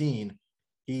 2017,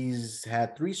 he's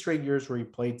had 3 straight years where he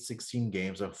played 16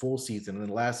 games, a full season. And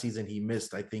then last season, he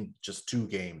missed, I think, just 2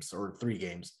 games or 3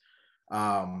 games.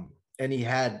 And he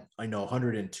had,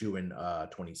 102 in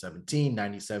 2017,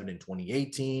 97 in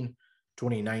 2018,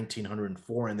 2019,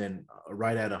 104, and then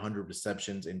right at 100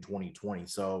 receptions in 2020.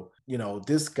 So,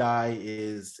 this guy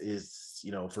is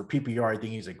for PPR, I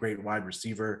think he's a great wide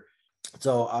receiver.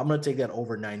 So I'm going to take that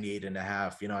over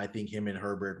 98.5. I think him and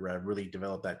Herbert really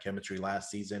developed that chemistry last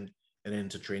season and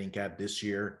into training camp this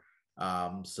year.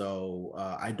 So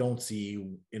I don't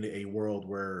see in a world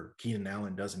where Keenan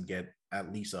Allen doesn't get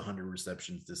at least 100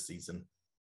 receptions this season.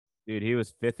 Dude, he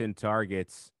was 5th in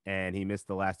targets and he missed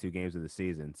the last 2 games of the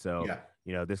season. So,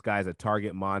 this guy's a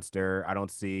target monster. I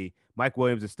don't see Mike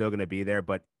Williams is still going to be there,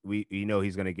 but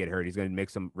he's going to get hurt. He's going to make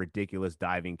some ridiculous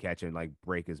diving catch and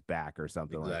break his back or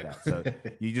something like that. So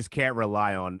you just can't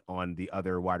rely on the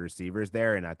other wide receivers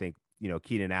there. And I think,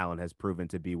 Keenan Allen has proven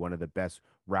to be one of the best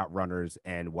route runners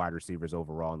and wide receivers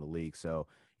overall in the league. So,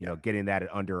 getting that at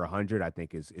under 100, I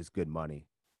think is good money.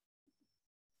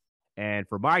 And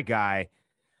for my guy,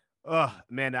 oh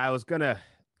man, I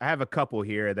have a couple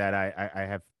here that I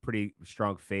have pretty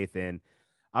strong faith in.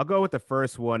 I'll go with the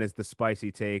first one is the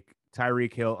spicy take.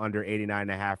 Tyreek Hill under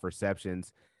 89.5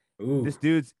 receptions. Ooh, This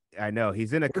dude's, I know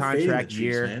he's in a we're fading the contract Chiefs,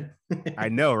 year. man. I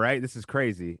know, right? This is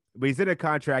crazy. But he's in a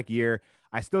contract year.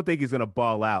 I still think he's gonna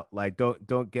ball out. Like,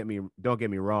 don't get me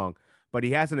wrong. But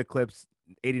he hasn't eclipsed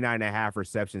 89.5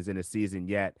 receptions in a season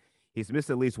yet. He's missed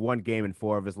at least one game in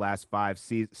 4 of his last 5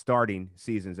 starting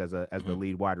seasons as the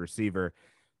lead wide receiver.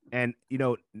 And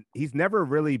he's never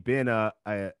really been a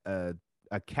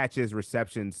catches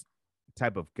receptions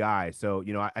type of guy. So,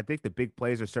 I think the big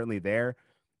plays are certainly there.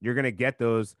 You're gonna get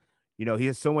those. He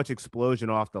has so much explosion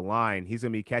off the line. He's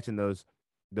gonna be catching those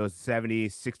 70,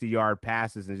 60-yard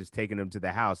passes and just taking them to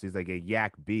the house. He's like a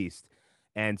yak beast.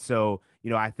 And so,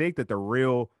 I think that the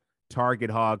real target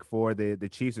hog for the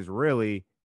Chiefs is really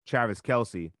Travis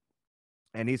Kelce.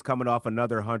 And he's coming off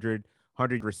another 100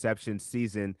 reception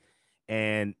season.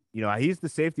 And, he's the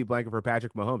safety blanket for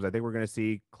Patrick Mahomes. I think we're going to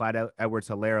see Clyde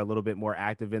Edwards-Helaire a little bit more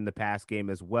active in the pass game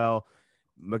as well.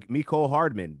 Mecole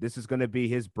Hardman, this is going to be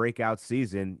his breakout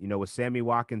season. With Sammy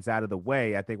Watkins out of the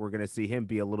way, I think we're going to see him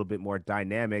be a little bit more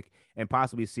dynamic and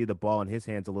possibly see the ball in his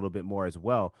hands a little bit more as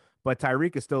well. But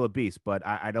Tyreek is still a beast, but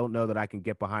I don't know that I can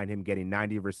get behind him getting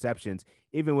 90 receptions,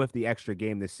 even with the extra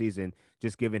game this season,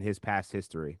 just given his past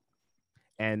history.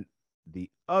 And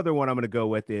the other one I'm going to go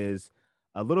with is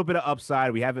a little bit of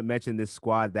upside. We haven't mentioned this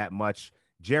squad that much.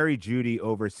 Jerry Jeudy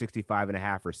over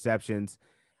 65.5 receptions.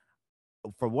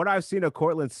 From what I've seen of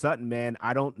Courtland Sutton, man,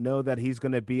 I don't know that he's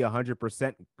going to be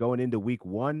 100% going into week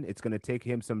 1. It's going to take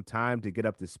him some time to get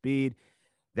up to speed.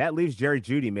 That leaves Jerry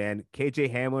Jeudy, man.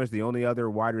 KJ Hamler is the only other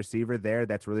wide receiver there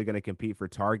that's really going to compete for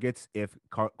targets if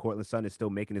Courtland Sutton is still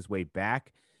making his way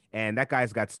back. And that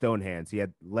guy's got stone hands. He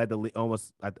had led the league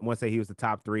almost, I want to say he was the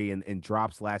top 3 in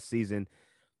drops last season.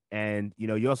 And,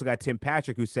 you also got Tim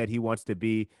Patrick, who said he wants to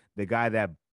be the guy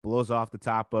that blows off the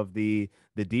top of the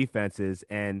defenses.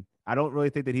 And I don't really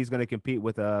think that he's going to compete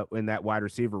with in that wide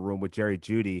receiver room with Jerry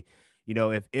Jeudy.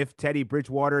 If Teddy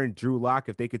Bridgewater and Drew Lock,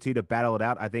 if they continue to battle it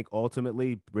out, I think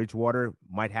ultimately Bridgewater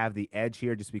might have the edge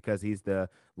here just because he's the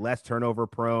less turnover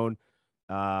prone,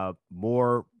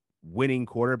 more winning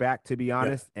quarterback, to be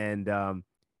honest. Yeah. And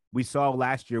we saw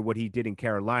last year what he did in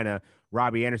Carolina.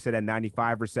 Robbie Anderson had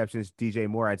 95 receptions, DJ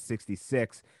Moore had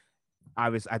 66.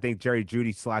 I think Jerry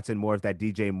Jeudy slots in more of that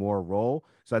DJ Moore role.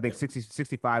 So I think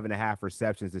 65.5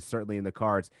 receptions is certainly in the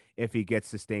cards if he gets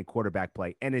sustained quarterback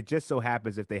play. And it just so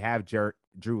happens if they have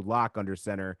Drew Lock under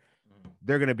center,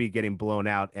 they're going to be getting blown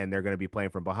out and they're going to be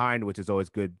playing from behind, which is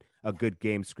always a good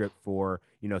game script for,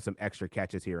 some extra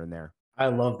catches here and there. I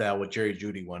love that with Jerry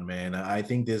Jeudy one, man. I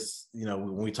think this,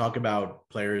 when we talk about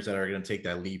players that are going to take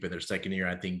that leap in their second year,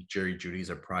 I think Jerry Jeudy's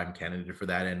a prime candidate for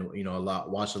that. And,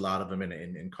 watched a lot of them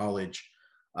in college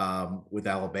with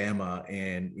Alabama.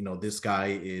 And, this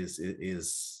guy is,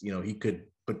 he could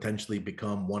potentially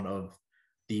become one of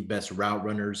the best route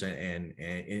runners and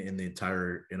in the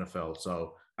entire NFL.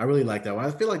 So I really like that one.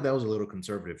 I feel like that was a little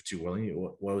conservative too.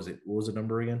 What was it? What was the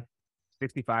number again?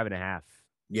 65.5.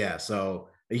 Yeah. So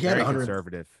he had 100,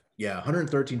 conservative. Yeah,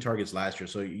 113 targets last year.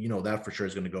 So, that for sure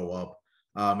is going to go up.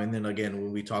 And then again,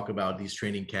 when we talk about these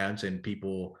training camps and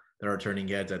people that are turning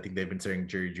heads, I think they've been saying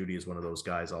Jerry Jeudy is one of those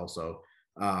guys also.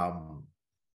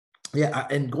 Yeah.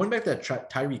 And going back to that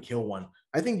Tyreek Hill one,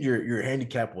 I think your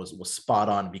handicap was spot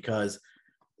on because,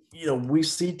 we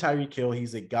see Tyreek Hill.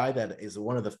 He's a guy that is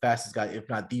one of the fastest guy, if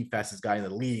not the fastest guy in the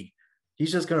league.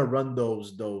 He's just going to run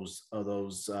those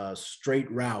straight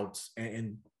routes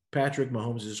and Patrick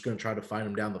Mahomes is just going to try to find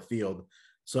him down the field.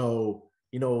 So,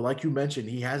 like you mentioned,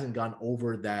 he hasn't gone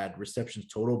over that receptions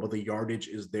total, but the yardage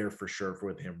is there for sure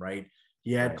with him, right?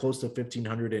 He had close to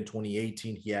 1,500 in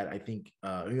 2018. He had, I think,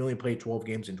 he only played 12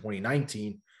 games in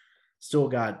 2019, still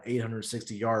got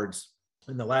 860 yards.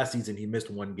 In the last season, he missed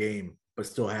one game, but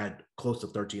still had close to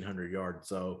 1,300 yards.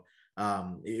 So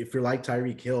if you're like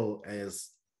Tyreek Hill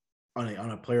as on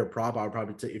a player prop, I would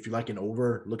probably say if you like an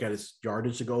over, look at his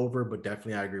yardage to go over, but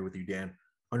definitely I agree with you, Dan,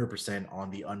 100%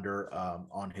 on the under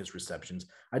on his receptions.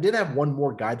 I did have one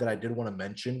more guy that I did want to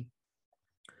mention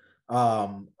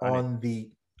on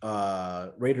the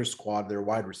Raiders squad, their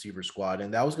wide receiver squad,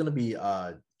 and that was going to be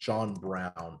John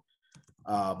Brown.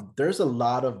 There's a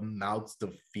lot of mouths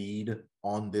to feed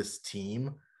on this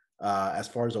team as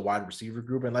far as a wide receiver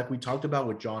group. And like we talked about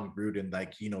with John Gruden,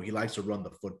 he likes to run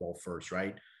the football first,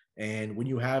 right? And when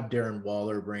you have Darren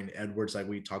Waller, Brandon Edwards, like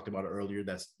we talked about earlier,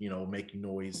 that's, making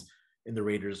noise in the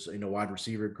Raiders, wide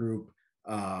receiver group.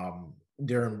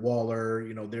 Darren Waller,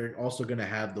 they're also going to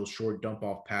have those short dump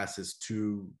off passes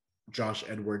to Josh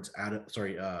Jacobs out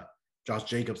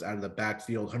of the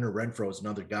backfield. Hunter Renfrow is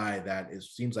another guy that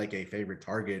seems like a favorite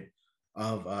target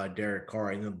of Derek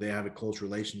Carr. I know they have a close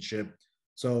relationship.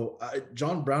 So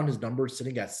John Brown, his number is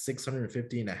sitting at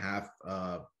 650 and a half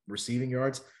receiving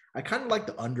yards. I kind of like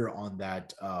the under on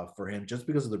that for him just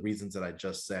because of the reasons that I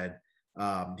just said.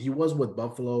 He was with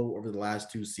Buffalo over the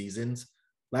last 2 seasons.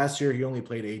 Last year, he only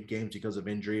played 8 games because of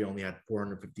injury, only had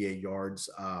 458 yards.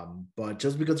 But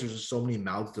just because there's just so many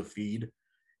mouths to feed,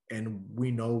 and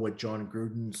we know what John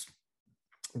Gruden's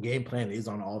game plan is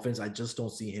on offense, I just don't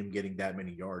see him getting that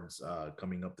many yards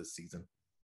coming up this season.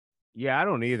 Yeah, I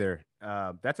don't either.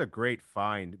 That's a great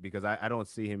find because I don't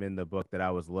see him in the book that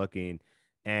I was looking.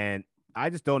 And I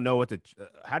just don't know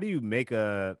how do you make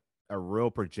a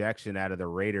real projection out of the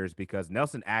Raiders because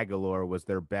Nelson Aguilar was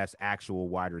their best actual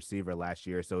wide receiver last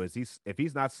year. So if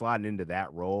he's not slotting into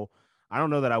that role, I don't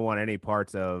know that I want any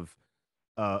parts of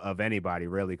anybody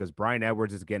really because Bryan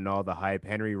Edwards is getting all the hype.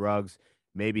 Henry Ruggs,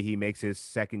 maybe he makes his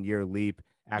second year leap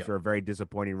after a very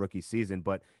disappointing rookie season,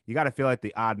 but you got to feel like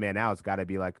the odd man out has got to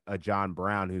be like a John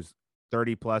Brown who's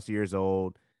 30 plus years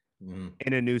old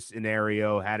in a new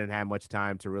scenario, hadn't had much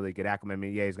time to really get acclimated. I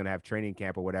mean, yeah, he's going to have training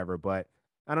camp or whatever, but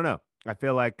I don't know. I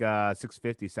feel like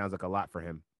 650 sounds like a lot for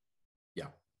him. Yeah.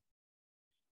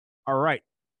 All right.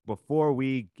 Before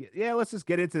let's just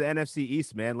get into the NFC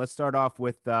East, man. Let's start off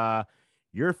with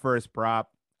your first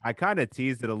prop. I kind of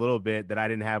teased it a little bit that I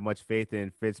didn't have much faith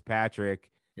in Fitzpatrick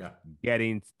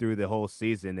getting through the whole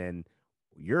season, and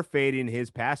you're fading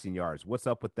his passing yards. What's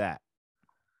up with that?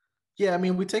 Yeah, I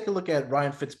mean, we take a look at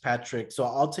Ryan Fitzpatrick. So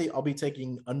I'll be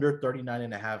taking under 39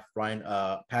 and a half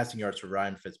passing yards for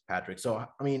Ryan Fitzpatrick. So,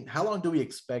 I mean, how long do we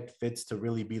expect Fitz to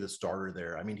really be the starter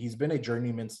there? I mean, he's been a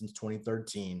journeyman since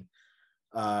 2013.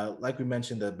 Like we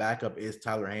mentioned, the backup is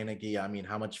Tyler Heinicke. I mean,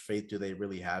 how much faith do they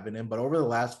really have in him? But over the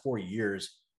last 4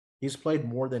 years, he's played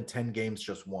more than 10 games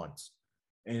just once.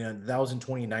 And that was in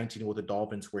 2019 with the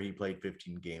Dolphins where he played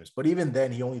 15 games. But even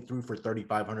then, he only threw for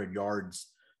 3,500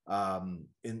 yards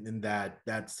in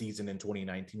that season in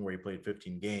 2019 where he played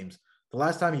 15 games. The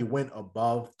last time he went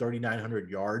above 3,900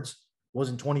 yards was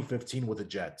in 2015 with the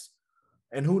Jets.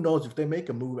 And who knows if they make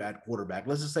a move at quarterback.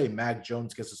 Let's just say Mac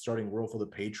Jones gets a starting role for the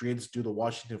Patriots, do the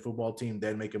Washington football team,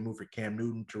 then make a move for Cam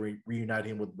Newton to reunite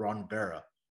him with Ron Rivera.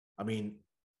 I mean,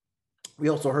 we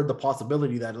also heard the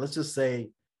possibility that let's just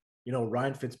say,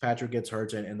 Ryan Fitzpatrick gets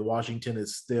hurt and the Washington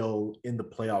is still in the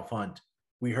playoff hunt.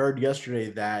 We heard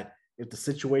yesterday that if the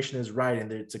situation is right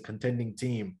and it's a contending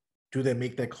team, do they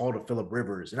make that call to Phillip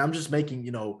Rivers? And I'm just making,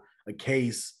 a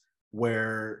case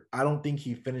where I don't think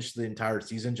he finished the entire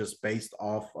season just based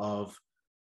off of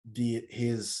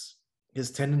his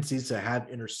tendencies to have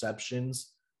interceptions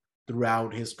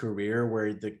throughout his career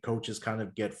where the coaches kind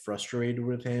of get frustrated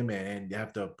with him and you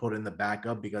have to put in the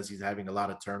backup because he's having a lot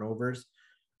of turnovers.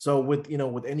 So with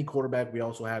any quarterback, we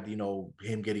also have,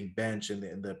 him getting benched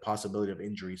and the possibility of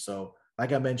injury. So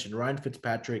like I mentioned, Ryan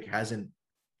Fitzpatrick hasn't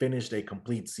finished a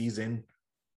complete season.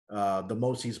 The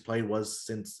most he's played was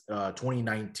since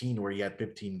 2019, where he had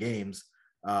 15 games.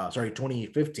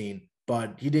 2015,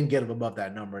 but he didn't get above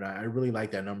that number. And I really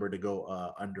like that number to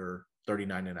go under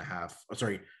 39 and a half.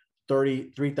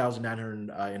 3,900 and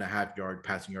a half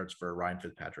passing yards for Ryan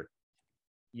Fitzpatrick.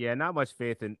 Yeah, not much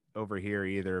faith in over here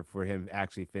either for him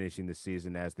actually finishing the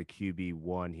season as the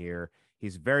QB1 here.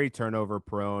 He's very turnover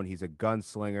prone. He's a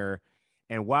gunslinger.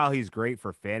 And while he's great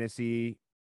for fantasy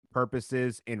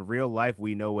purposes, in real life,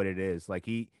 we know what it is. Like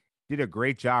he did a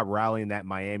great job rallying that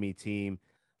Miami team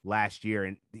last year.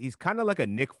 And he's kind of like a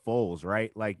Nick Foles,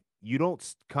 right? Like you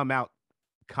don't come out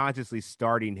consciously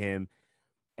starting him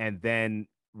and then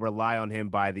rely on him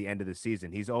by the end of the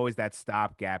season. He's always that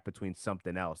stopgap between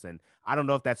something else. And I don't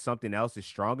know if that something else is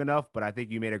strong enough, but I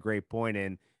think you made a great point.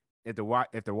 And if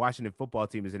the Washington football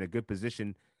team is in a good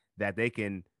position that they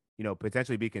can,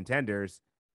 potentially be contenders,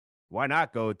 why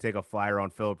not go take a flyer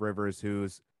on Phillip Rivers,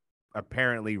 who's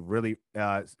apparently really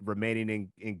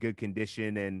remaining in good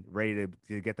condition and ready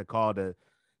to get the call to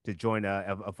join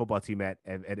a football team at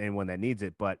anyone that needs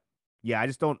it. But yeah, I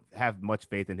just don't have much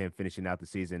faith in him finishing out the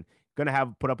season. Going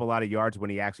to put up a lot of yards when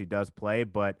he actually does play,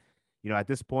 but at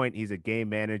this point, he's a game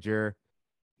manager.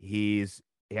 He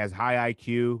has high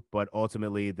IQ, but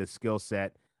ultimately the skill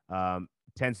set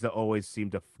tends to always seem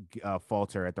to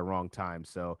falter at the wrong time.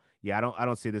 So yeah, I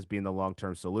don't see this being the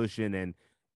long-term solution. And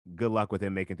good luck with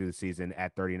him making through the season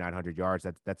at 3,900 yards.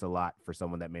 That's a lot for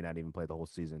someone that may not even play the whole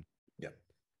season. Yeah.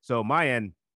 So my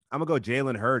end, I'm gonna go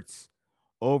Jalen Hurts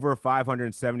over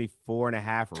 574 and a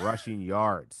half rushing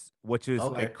yards, which is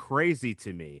Okay. like crazy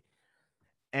to me.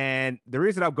 And the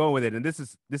reason I'm going with it, and this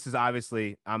is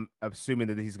obviously, I'm assuming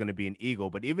that he's going to be an Eagle,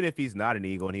 but even if he's not an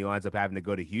Eagle and he winds up having to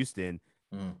go to Houston,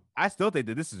 I still think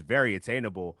that this is very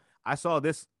attainable. I saw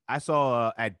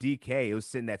at DK, it was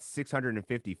sitting at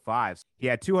 655. He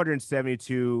had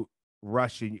 272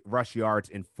 rush yards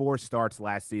in 4 starts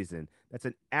last season. That's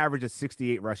an average of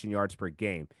 68 rushing yards per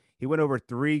game. He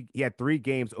had 3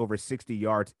 games over 60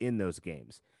 yards in those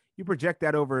games. You project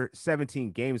that over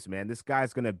 17 games, man. This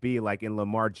guy's going to be like in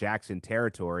Lamar Jackson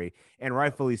territory, and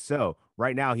rightfully so.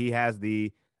 Right now,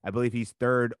 I believe he's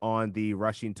third on the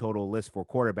rushing total list for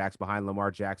quarterbacks behind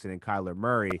Lamar Jackson and Kyler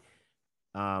Murray.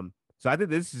 So I think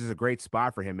this is a great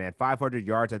spot for him, man. 500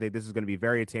 yards. I think this is going to be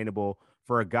very attainable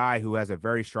for a guy who has a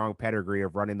very strong pedigree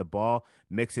of running the ball,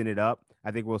 mixing it up.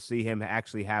 I think we'll see him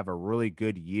actually have a really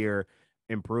good year,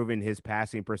 improving his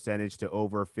passing percentage to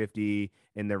over 50,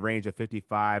 in the range of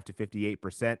 55 to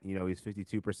 58%. You know, he's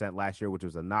 52% last year, which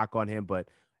was a knock on him, but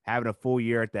having a full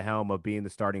year at the helm of being the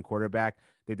starting quarterback, I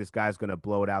think this guy's going to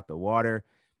blow it out the water.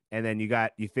 And then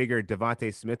you figure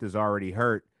Devontae Smith is already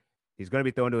hurt. He's going to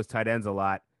be throwing to his tight ends a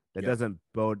lot. That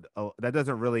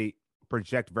doesn't really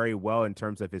project very well in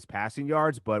terms of his passing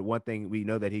yards. But one thing we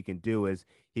know that he can do is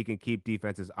he can keep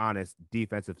defenses honest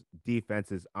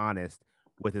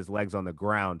with his legs on the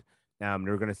ground.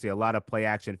 We're going to see a lot of play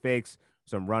action fakes,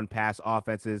 some run pass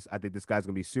offenses. I think this guy's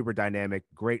going to be super dynamic,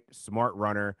 great, smart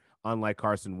runner, unlike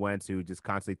Carson Wentz, who just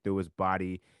constantly threw his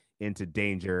body into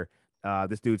danger.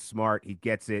 This dude's smart. He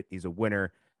gets it. He's a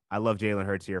winner. I love Jalen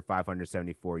Hurts here,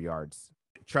 574 yards.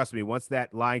 Trust me, once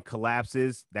that line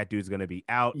collapses, that dude's going to be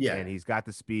out. Yeah. And he's got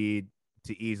the speed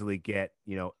to easily get,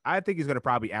 I think he's going to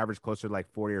probably average closer to like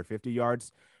 40 or 50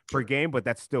 yards per game, but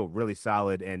that's still really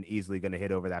solid and easily going to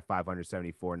hit over that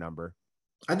 574 number.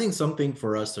 I think something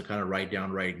for us to kind of write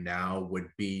down right now would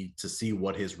be to see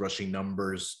what his rushing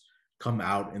numbers come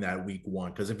out in that week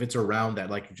 1. Because if it's around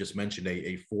that, like you just mentioned,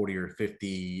 a 40 or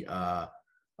 50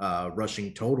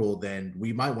 rushing total, then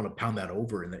we might want to pound that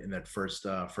over in that first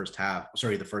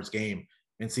game,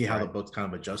 and see how the books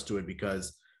kind of adjust to it.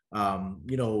 Because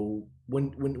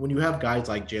when you have guys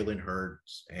like Jalen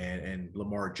Hurts and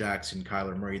Lamar Jackson,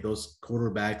 Kyler Murray, those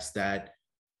quarterbacks that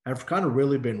have kind of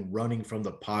really been running from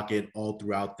the pocket all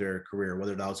throughout their career,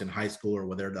 whether that was in high school or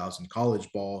whether that was in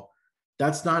college ball,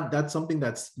 that's something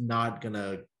that's not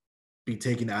gonna be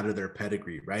taken out of their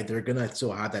pedigree, right? They're gonna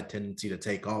still have that tendency to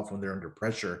take off when they're under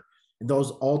pressure. And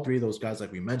all 3 of those guys,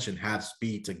 like we mentioned, have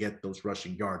speed to get those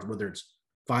rushing yards, whether it's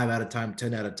 5 at a time,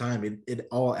 10 at a time, it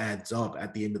all adds up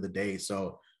at the end of the day.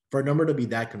 So for a number to be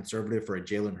that conservative for a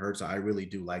Jalen Hurts, I really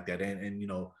do like that. And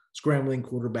scrambling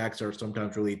quarterbacks are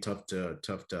sometimes really tough to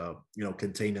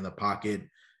contain in the pocket.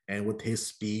 And with his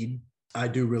speed, I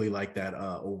do really like that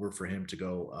over for him to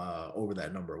go over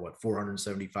that number. What,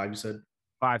 475 you said?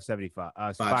 575.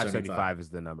 575 is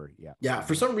the number. Yeah. Yeah.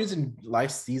 For some reason,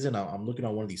 last season, I'm looking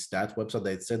on one of these stats websites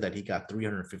that said that he got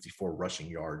 354 rushing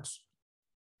yards.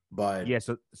 But yeah,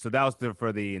 so that was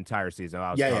for the entire season.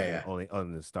 I was talking only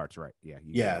on the starts, right?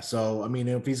 Yeah. So I mean,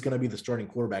 if he's going to be the starting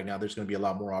quarterback now, there's going to be a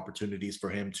lot more opportunities for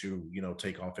him to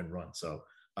take off and run. So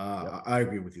I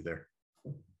agree with you there.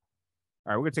 All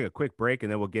right, we're going to take a quick break,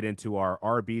 and then we'll get into our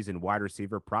RBs and wide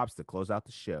receiver props to close out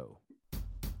the show.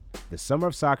 The summer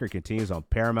of soccer continues on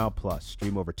Paramount Plus.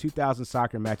 Stream over 2,000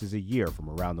 soccer matches a year from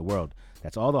around the world.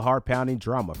 That's all the heart-pounding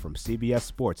drama from CBS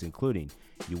Sports, including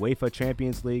UEFA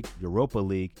Champions League, Europa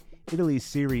League, Italy's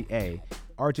Serie A,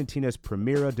 Argentina's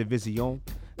Primera División,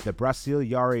 the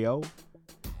Brasileirão,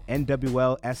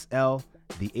 NWSL,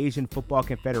 the Asian Football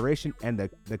Confederation, and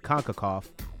the CONCACAF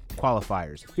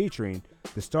qualifiers, featuring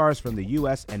the stars from the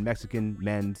U.S. and Mexican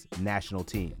men's national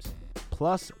teams,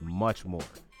 plus much more.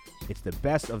 It's the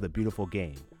best of the beautiful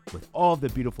game, with all of the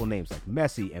beautiful names like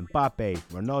Messi, Mbappe,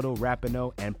 Ronaldo,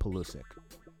 Rapinoe, and Pulisic.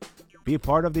 Be a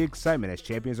part of the excitement as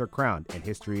champions are crowned and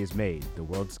history is made. The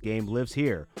world's game lives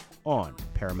here on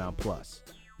Paramount Plus.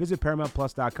 Visit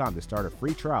ParamountPlus.com to start a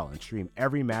free trial and stream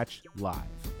every match live.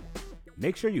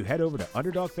 Make sure you head over to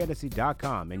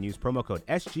UnderdogFantasy.com and use promo code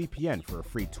SGPN for a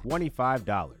free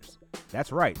 $25.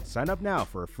 That's right, sign up now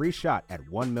for a free shot at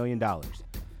 $1 million.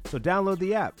 So download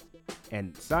the app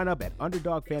and sign up at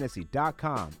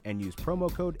UnderdogFantasy.com and use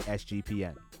promo code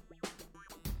SGPN.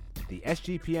 The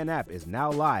SGPN app is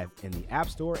now live in the App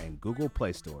Store and Google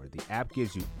Play Store. The app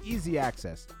gives you easy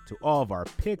access to all of our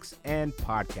picks and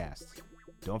podcasts.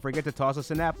 Don't forget to toss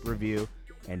us an app review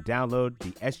and download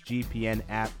the SGPN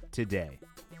app today.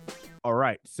 All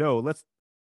right, so let's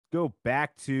go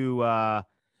back to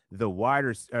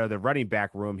the running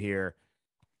back room here.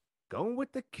 Going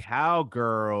with the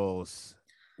Cowgirls.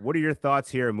 What are your thoughts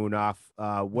here, Munaf?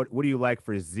 What do you like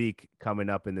for Zeke coming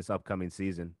up in this upcoming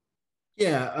season?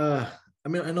 Yeah, I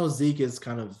mean, I know Zeke is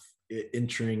kind of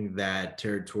entering that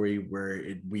territory where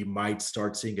we might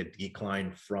start seeing a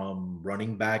decline from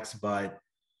running backs, but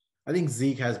I think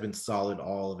Zeke has been solid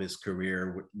all of his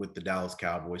career with the Dallas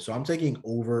Cowboys. So I'm taking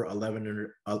over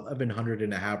 1,100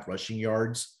 and a half rushing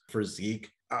yards for Zeke.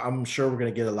 I'm sure we're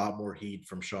going to get a lot more heat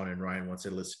from Sean and Ryan once they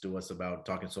listen to us about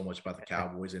talking so much about the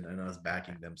Cowboys and us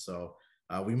backing them. So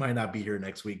we might not be here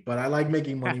next week, but I like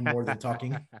making money more than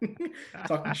talking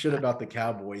talking shit about the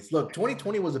Cowboys. Look,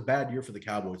 2020 was a bad year for the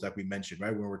Cowboys, like we mentioned,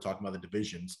 right? When we were talking about the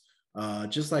divisions.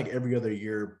 Just like every other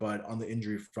year, but on the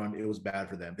injury front, it was bad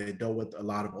for them. They dealt with a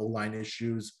lot of O-line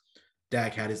issues.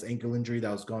 Dak had his ankle injury that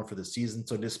was gone for the season.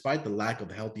 So despite the lack of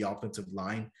healthy offensive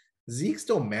line, Zeke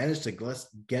still managed to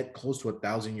get close to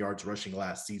 1,000 yards rushing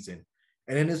last season.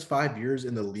 And in his 5 years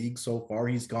in the league so far,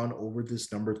 he's gone over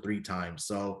this number 3 times.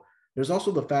 So there's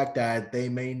also the fact that they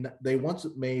may want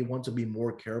to be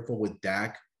more careful with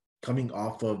Dak coming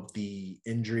off of the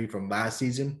injury from last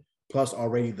season, plus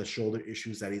already the shoulder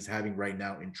issues that he's having right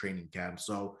now in training camp.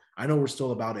 So I know we're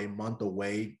still about a month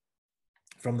away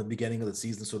from the beginning of the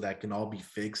season, so that can all be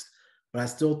fixed. But I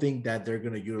still think that they're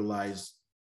going to utilize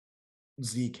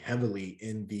Zeke heavily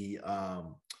in the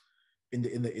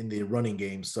running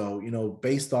game. So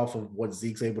based off of what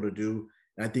Zeke's able to do,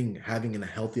 and I think having a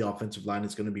healthy offensive line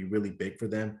is going to be really big for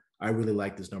them. I really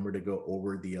like this number to go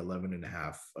over the 1,100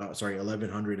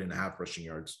 and a half rushing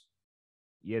yards.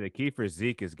 Yeah, the key for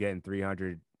Zeke is getting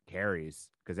 300 carries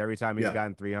because every time he's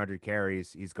gotten 300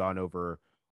 carries, he's gone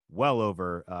well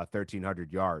over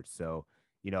 1,300 yards. So,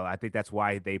 I think that's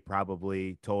why they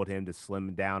probably told him to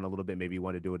slim down a little bit. Maybe he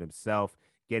wanted to do it himself,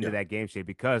 get into that game shape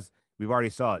because we've already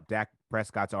saw it. Dak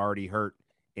Prescott's already hurt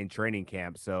in training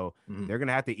camp. So they're going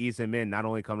to have to ease him in, not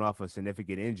only coming off a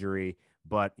significant injury,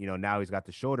 but, now he's got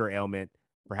the shoulder ailment.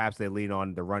 Perhaps they lean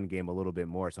on the run game a little bit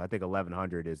more. So I think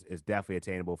 1,100 is definitely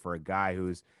attainable for a guy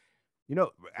who's,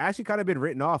 actually kind of been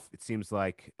written off, it seems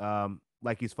like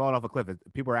he's fallen off a cliff.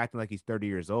 People are acting like he's 30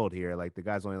 years old here. Like the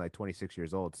guy's only like 26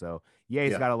 years old. So yeah,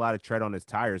 he's got a lot of tread on his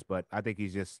tires, but I think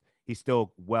he's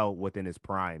still well within his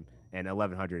prime, and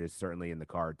 1,100 is certainly in the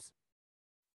cards.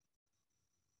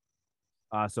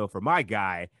 So for my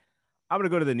guy, I'm going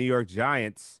to go to the New York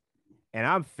Giants, and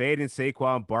I'm fading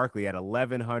Saquon Barkley at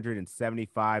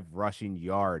 1,175 rushing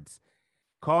yards.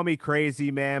 Call me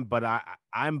crazy, man, but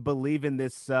I'm believing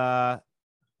this.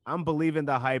 I'm believing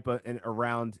the hype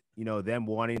around, them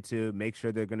wanting to make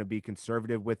sure they're going to be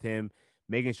conservative with him,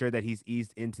 making sure that he's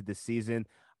eased into the season.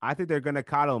 I think they're going to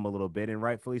coddle him a little bit, and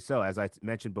rightfully so. As I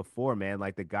mentioned before, man,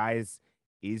 like the guy's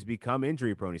he's become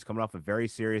injury prone. He's coming off a very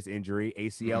serious injury,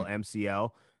 ACL,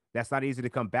 MCL. That's not easy to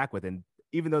come back with. And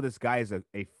even though this guy is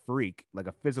a freak, like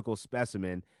a physical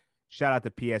specimen, shout out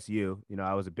to PSU.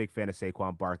 I was a big fan of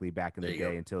Saquon Barkley back in the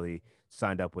day until he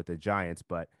signed up with the Giants,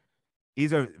 but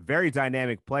he's a very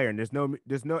dynamic player, and there's no,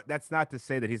 that's not to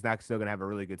say that he's not still going to have a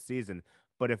really good season.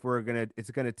 But if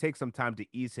it's going to take some time to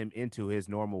ease him into his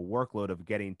normal workload of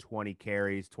getting 20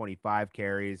 carries, 25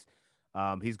 carries.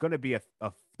 He's going to be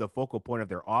the focal point of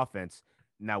their offense.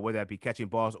 Now, whether that be catching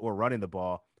balls or running the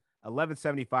ball,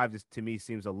 1175 just to me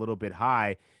seems a little bit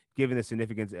high, given the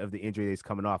significance of the injury that he's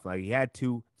coming off. Like he had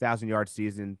 2,000 yard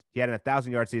season. He had a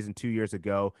 1,000 yard season 2 years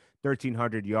ago,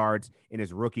 1,300 yards in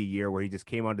his rookie year where he just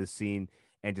came onto the scene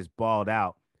and just balled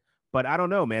out. But I don't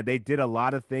know, man. They did a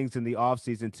lot of things in the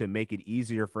offseason to make it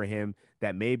easier for him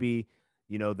that maybe,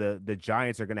 the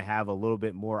Giants are going to have a little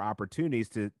bit more opportunities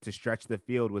to stretch the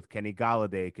field with Kenny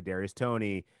Golladay, Kadarius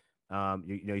Toney.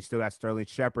 You still got Sterling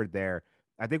Shepard there.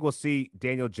 I think we'll see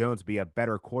Daniel Jones be a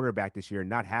better quarterback this year,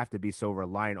 not have to be so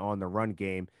reliant on the run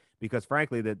game because,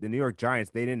 frankly, the New York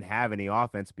Giants, they didn't have any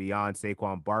offense beyond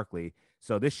Saquon Barkley.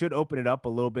 So this should open it up a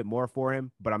little bit more for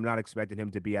him, but I'm not expecting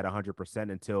him to be at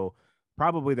 100% until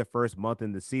probably the first month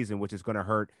in the season, which is going to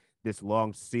hurt this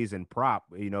long season prop,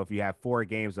 if you have 4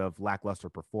 games of lackluster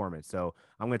performance. So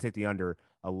I'm going to take the under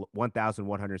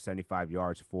 1,175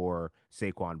 yards for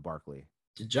Saquon Barkley.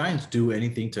 Did Giants do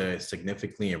anything to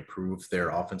significantly improve their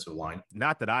offensive line?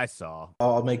 Not that I saw.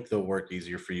 I'll make the work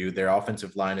easier for you. Their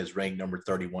offensive line is ranked number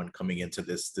 31 coming into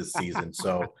this season.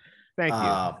 So thank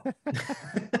you.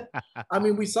 I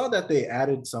mean, we saw that they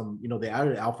added they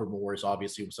added Alfred Morris,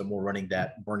 obviously, with some more running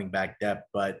back depth.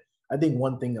 But I think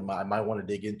one thing that I might want to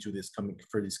dig into these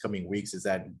coming weeks is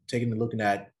that looking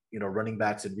at, running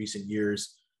backs in recent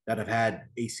years that have had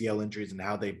ACL injuries and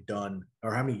how they've done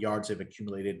or how many yards they've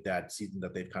accumulated that season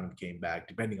that they've kind of came back,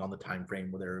 depending on the time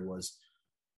frame, whether it was,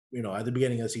 at the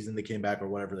beginning of the season they came back or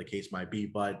whatever the case might be.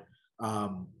 But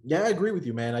Yeah, I agree with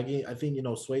you, man. I think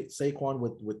Saquon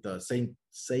with the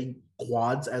same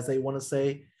quads as they want to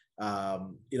say.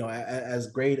 As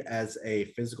great as a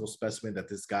physical specimen that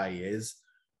this guy is,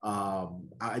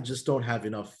 I just don't have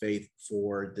enough faith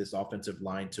for this offensive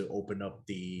line to open up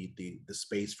the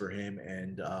space for him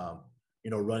and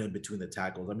running between the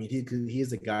tackles. I mean, he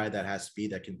is a guy that has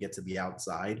speed that can get to the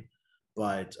outside,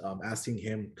 but asking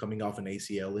him coming off an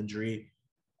ACL injury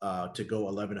to go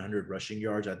 1,100 rushing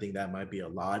yards, I think that might be a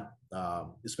lot.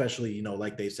 Especially,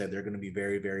 like they said, they're going to be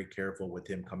very, very careful with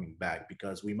him coming back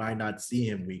because we might not see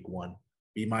him week 1.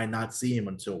 We might not see him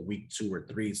until week 2 or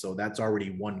 3. So that's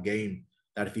already one game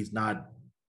that if he's not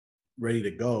ready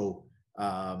to go,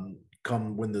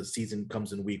 come when the season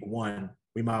comes in week 1,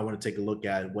 we might want to take a look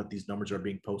at what these numbers are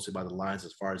being posted by the Lions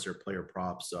as far as their player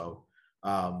props. So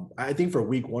I think for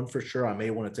week 1 for sure, I may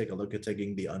want to take a look at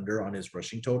taking the under on his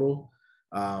rushing total.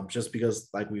 Just because,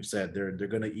 like we've said, they're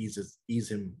going to ease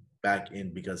him back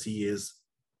in because he is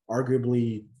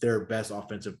arguably their best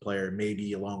offensive player,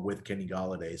 maybe along with Kenny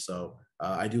Galladay. So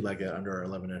I do like it under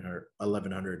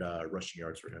 1,100 rushing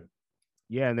yards for him.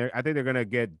 Yeah, and I think they're going to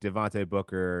get Devontae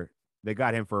Booker. They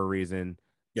got him for a reason.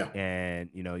 Yeah. And,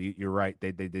 you're right.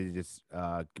 They just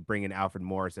bring in Alfred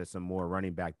Morris as some more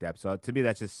running back depth. So to me,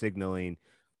 that's just signaling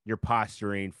you're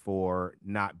posturing for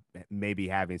not maybe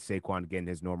having Saquon getting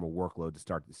his normal workload to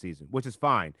start the season, which is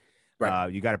fine.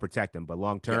 Right. You got to protect him, but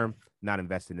long term, not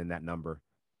investing in that number.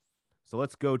 So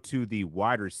let's go to the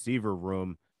wide receiver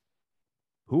room.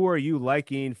 Who are you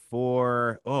liking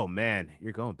for? Oh man,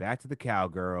 you're going back to the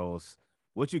Cowgirls.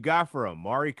 What you got for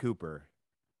Amari Cooper?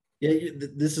 Yeah,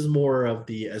 this is more of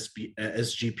the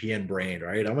SGPN brand,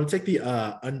 right? I'm going to take the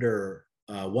under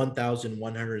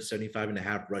 1,175 and a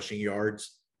half rushing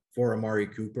yards for Amari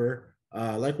Cooper.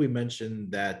 Like we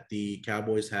mentioned, that the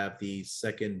Cowboys have the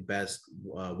second best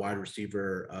wide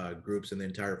receiver groups in the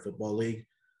entire football league.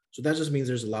 So that just means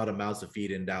there's a lot of mouths to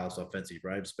feed in Dallas offensive,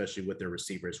 right? Especially with their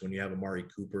receivers. When you have Amari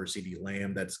Cooper, CeeDee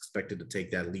Lamb, that's expected to take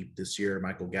that leap this year,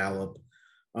 Michael Gallup.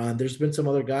 There's been some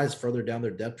other guys further down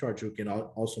their depth chart who can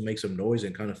also make some noise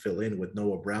and kind of fill in with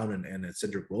Noah Brown and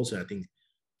Cedric Wilson. I think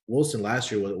Wilson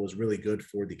last year was really good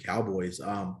for the Cowboys.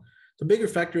 The bigger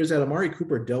factor is that Amari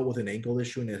Cooper dealt with an ankle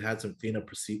issue and it had some cleanup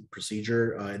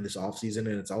procedure in this offseason,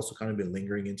 and it's also kind of been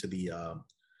lingering into the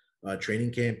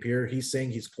training camp here. He's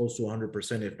saying he's close to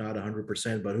 100%, if not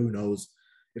 100%, but who knows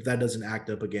if that doesn't act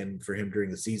up again for him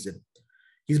during the season.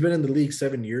 He's been in the league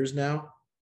 7 years now,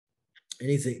 and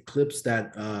he's eclipsed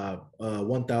that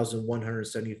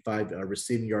 1,175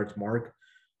 receiving yards mark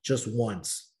just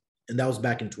once, and that was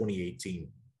back in 2018.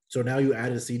 So now you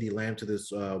added CeeDee Lamb to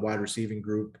this wide receiving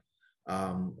group.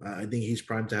 I think he's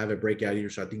primed to have a breakout year,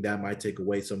 so I think that might take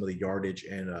away some of the yardage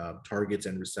and targets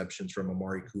and receptions from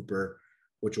Amari Cooper,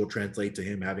 which will translate to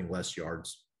him having less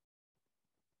yards.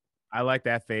 I like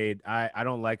that fade. I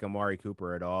don't like Amari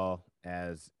Cooper at all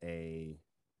as a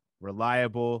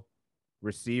reliable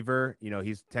receiver.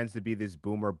 He tends to be this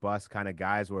boomer bust kind of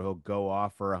guys where he'll go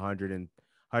off for 100 and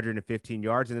 115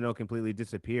 yards and then he'll completely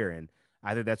disappear. And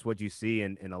I think that's what you see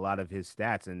in a lot of his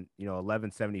stats. And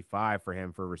 1175 for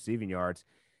him for receiving yards.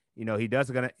 He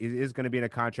is gonna be in a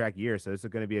contract year, so this is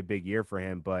going to be a big year for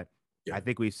him. But I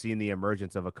think we've seen the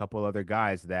emergence of a couple other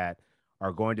guys that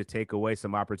are going to take away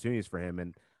some opportunities for him.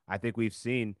 And I think we've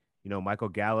seen, Michael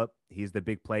Gallup, he's the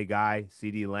big play guy.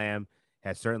 CeeDee Lamb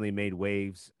has certainly made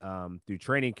waves through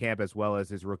training camp as well as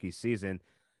his rookie season.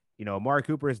 Amari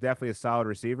Cooper is definitely a solid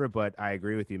receiver, but I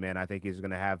agree with you, man. I think he's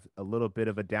going to have a little bit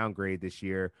of a downgrade this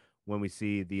year when we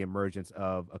see the emergence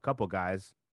of a couple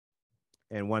guys.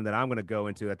 And one that I'm going to go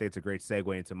into, I think it's a great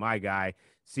segue into my guy,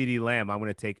 CeeDee Lamb. I'm going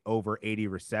to take over 80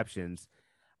 receptions.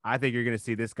 I think you're going to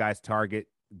see this guy's target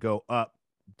go up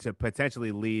to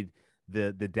potentially lead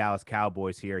the Dallas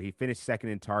Cowboys here. He finished second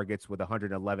in targets with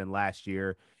 111 last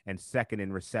year and second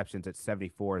in receptions at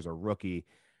 74 as a rookie.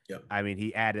 Yep. I mean,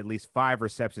 he had at least 5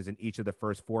 receptions in each of the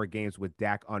first 4 games with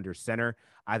Dak under center.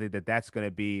 I think that's going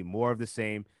to be more of the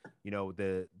same.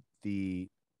 The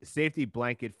safety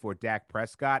blanket for Dak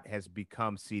Prescott has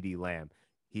become CeeDee Lamb.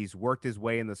 He's worked his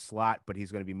way in the slot, but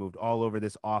he's going to be moved all over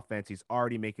this offense. He's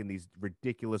already making these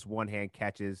ridiculous one-hand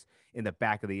catches in the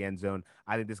back of the end zone.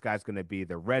 I think this guy's going to be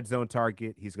the red zone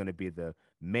target. He's going to be the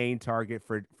main target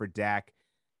for Dak.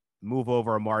 Move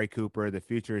over Amari Cooper. The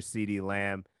future is CeeDee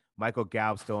Lamb. Michael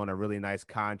Gallup's still on a really nice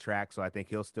contract, so I think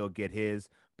he'll still get his.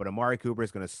 But Amari Cooper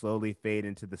is going to slowly fade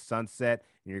into the sunset,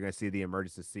 and you're going to see the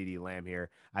emergence of CeeDee Lamb here.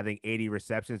 I think 80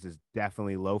 receptions is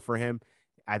definitely low for him.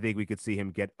 I think we could see him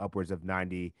get upwards of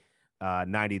 90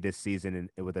 this season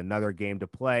and with another game to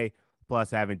play,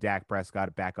 plus having Dak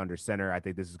Prescott back under center. I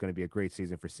think this is going to be a great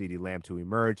season for CeeDee Lamb to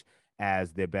emerge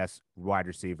as the best wide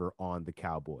receiver on the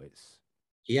Cowboys.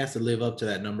 He has to live up to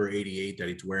that number 88 that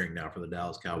he's wearing now for the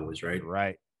Dallas Cowboys, right?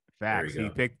 Right. Facts. There you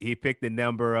go. He picked the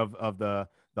number of the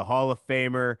Hall of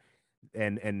Famer,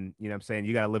 and you know what I'm saying,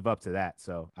 you got to live up to that.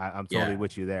 So I'm totally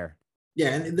with you there. Yeah,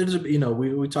 and there's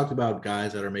we talked about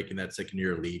guys that are making that second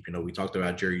year leap. We talked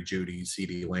about Jerry Jeudy,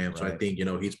 CeeDee Lamb. So I think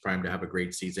he's primed to have a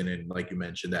great season, and like you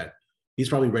mentioned, that he's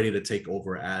probably ready to take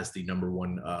over as the number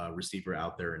one receiver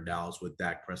out there in Dallas with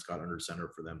Dak Prescott under center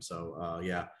for them. So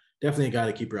yeah, definitely a guy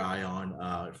to keep your eye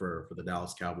on for the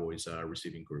Dallas Cowboys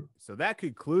receiving group. So that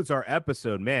concludes our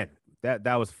episode, man.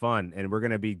 That was fun, and we're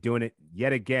gonna be doing it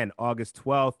yet again August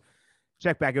 12th.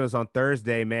 Check back. It was on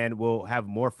Thursday, man. We'll have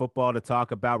more football to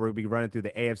talk about. We'll be running through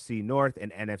the AFC North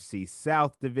and NFC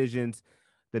South divisions.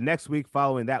 The next week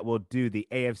following that, we'll do the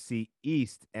AFC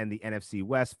East and the NFC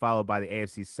West, followed by the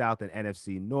AFC South and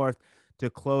NFC North to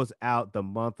close out the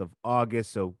month of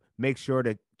August. So make sure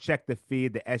to check the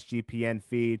feed, the SGPN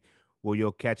feed, where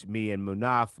you'll catch me and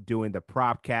Munaf doing the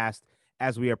Propcast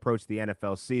as we approach the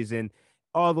NFL season,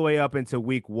 all the way up into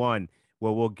week 1,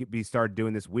 where we'll be start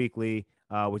doing this weekly,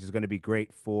 which is going to be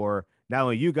great for not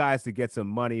only you guys to get some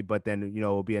money, but then,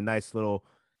 it'll be a nice little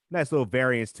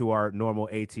variance to our normal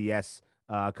ATS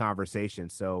conversation.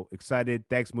 So excited.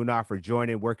 Thanks, Munaf, for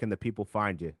joining. Where can the people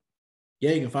find you?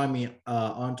 Yeah, you can find me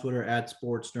on Twitter at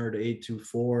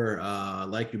SportsNerd824.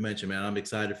 Like you mentioned, man, I'm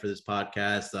excited for this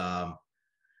podcast.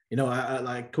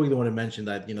 I quickly want to mention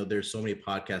that, there's so many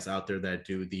podcasts out there that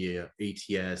do the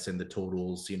ATS and the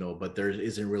totals, but there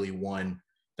isn't really one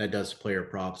that does player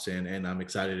props, and I'm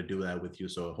excited to do that with you.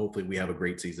 So hopefully we have a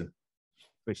great season.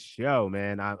 For sure,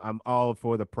 man. I'm all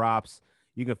for the props.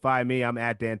 You can find me. I'm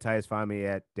at Dan Titus. Find me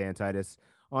at Dan Titus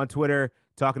on Twitter,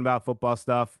 talking about football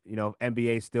stuff.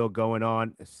 NBA still going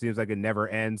on. It seems like it never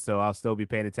ends, so I'll still be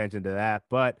paying attention to that.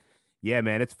 But yeah,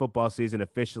 man, it's football season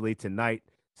officially tonight.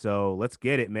 So let's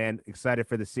get it, man. Excited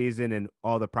for the season and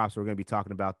all the props we're going to be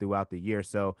talking about throughout the year.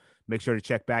 So make sure to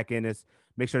check back in.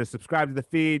 Make sure to subscribe to the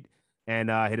feed and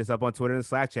hit us up on Twitter and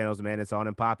Slack channels, man. It's on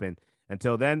and popping.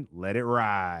 Until then, let it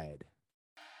ride.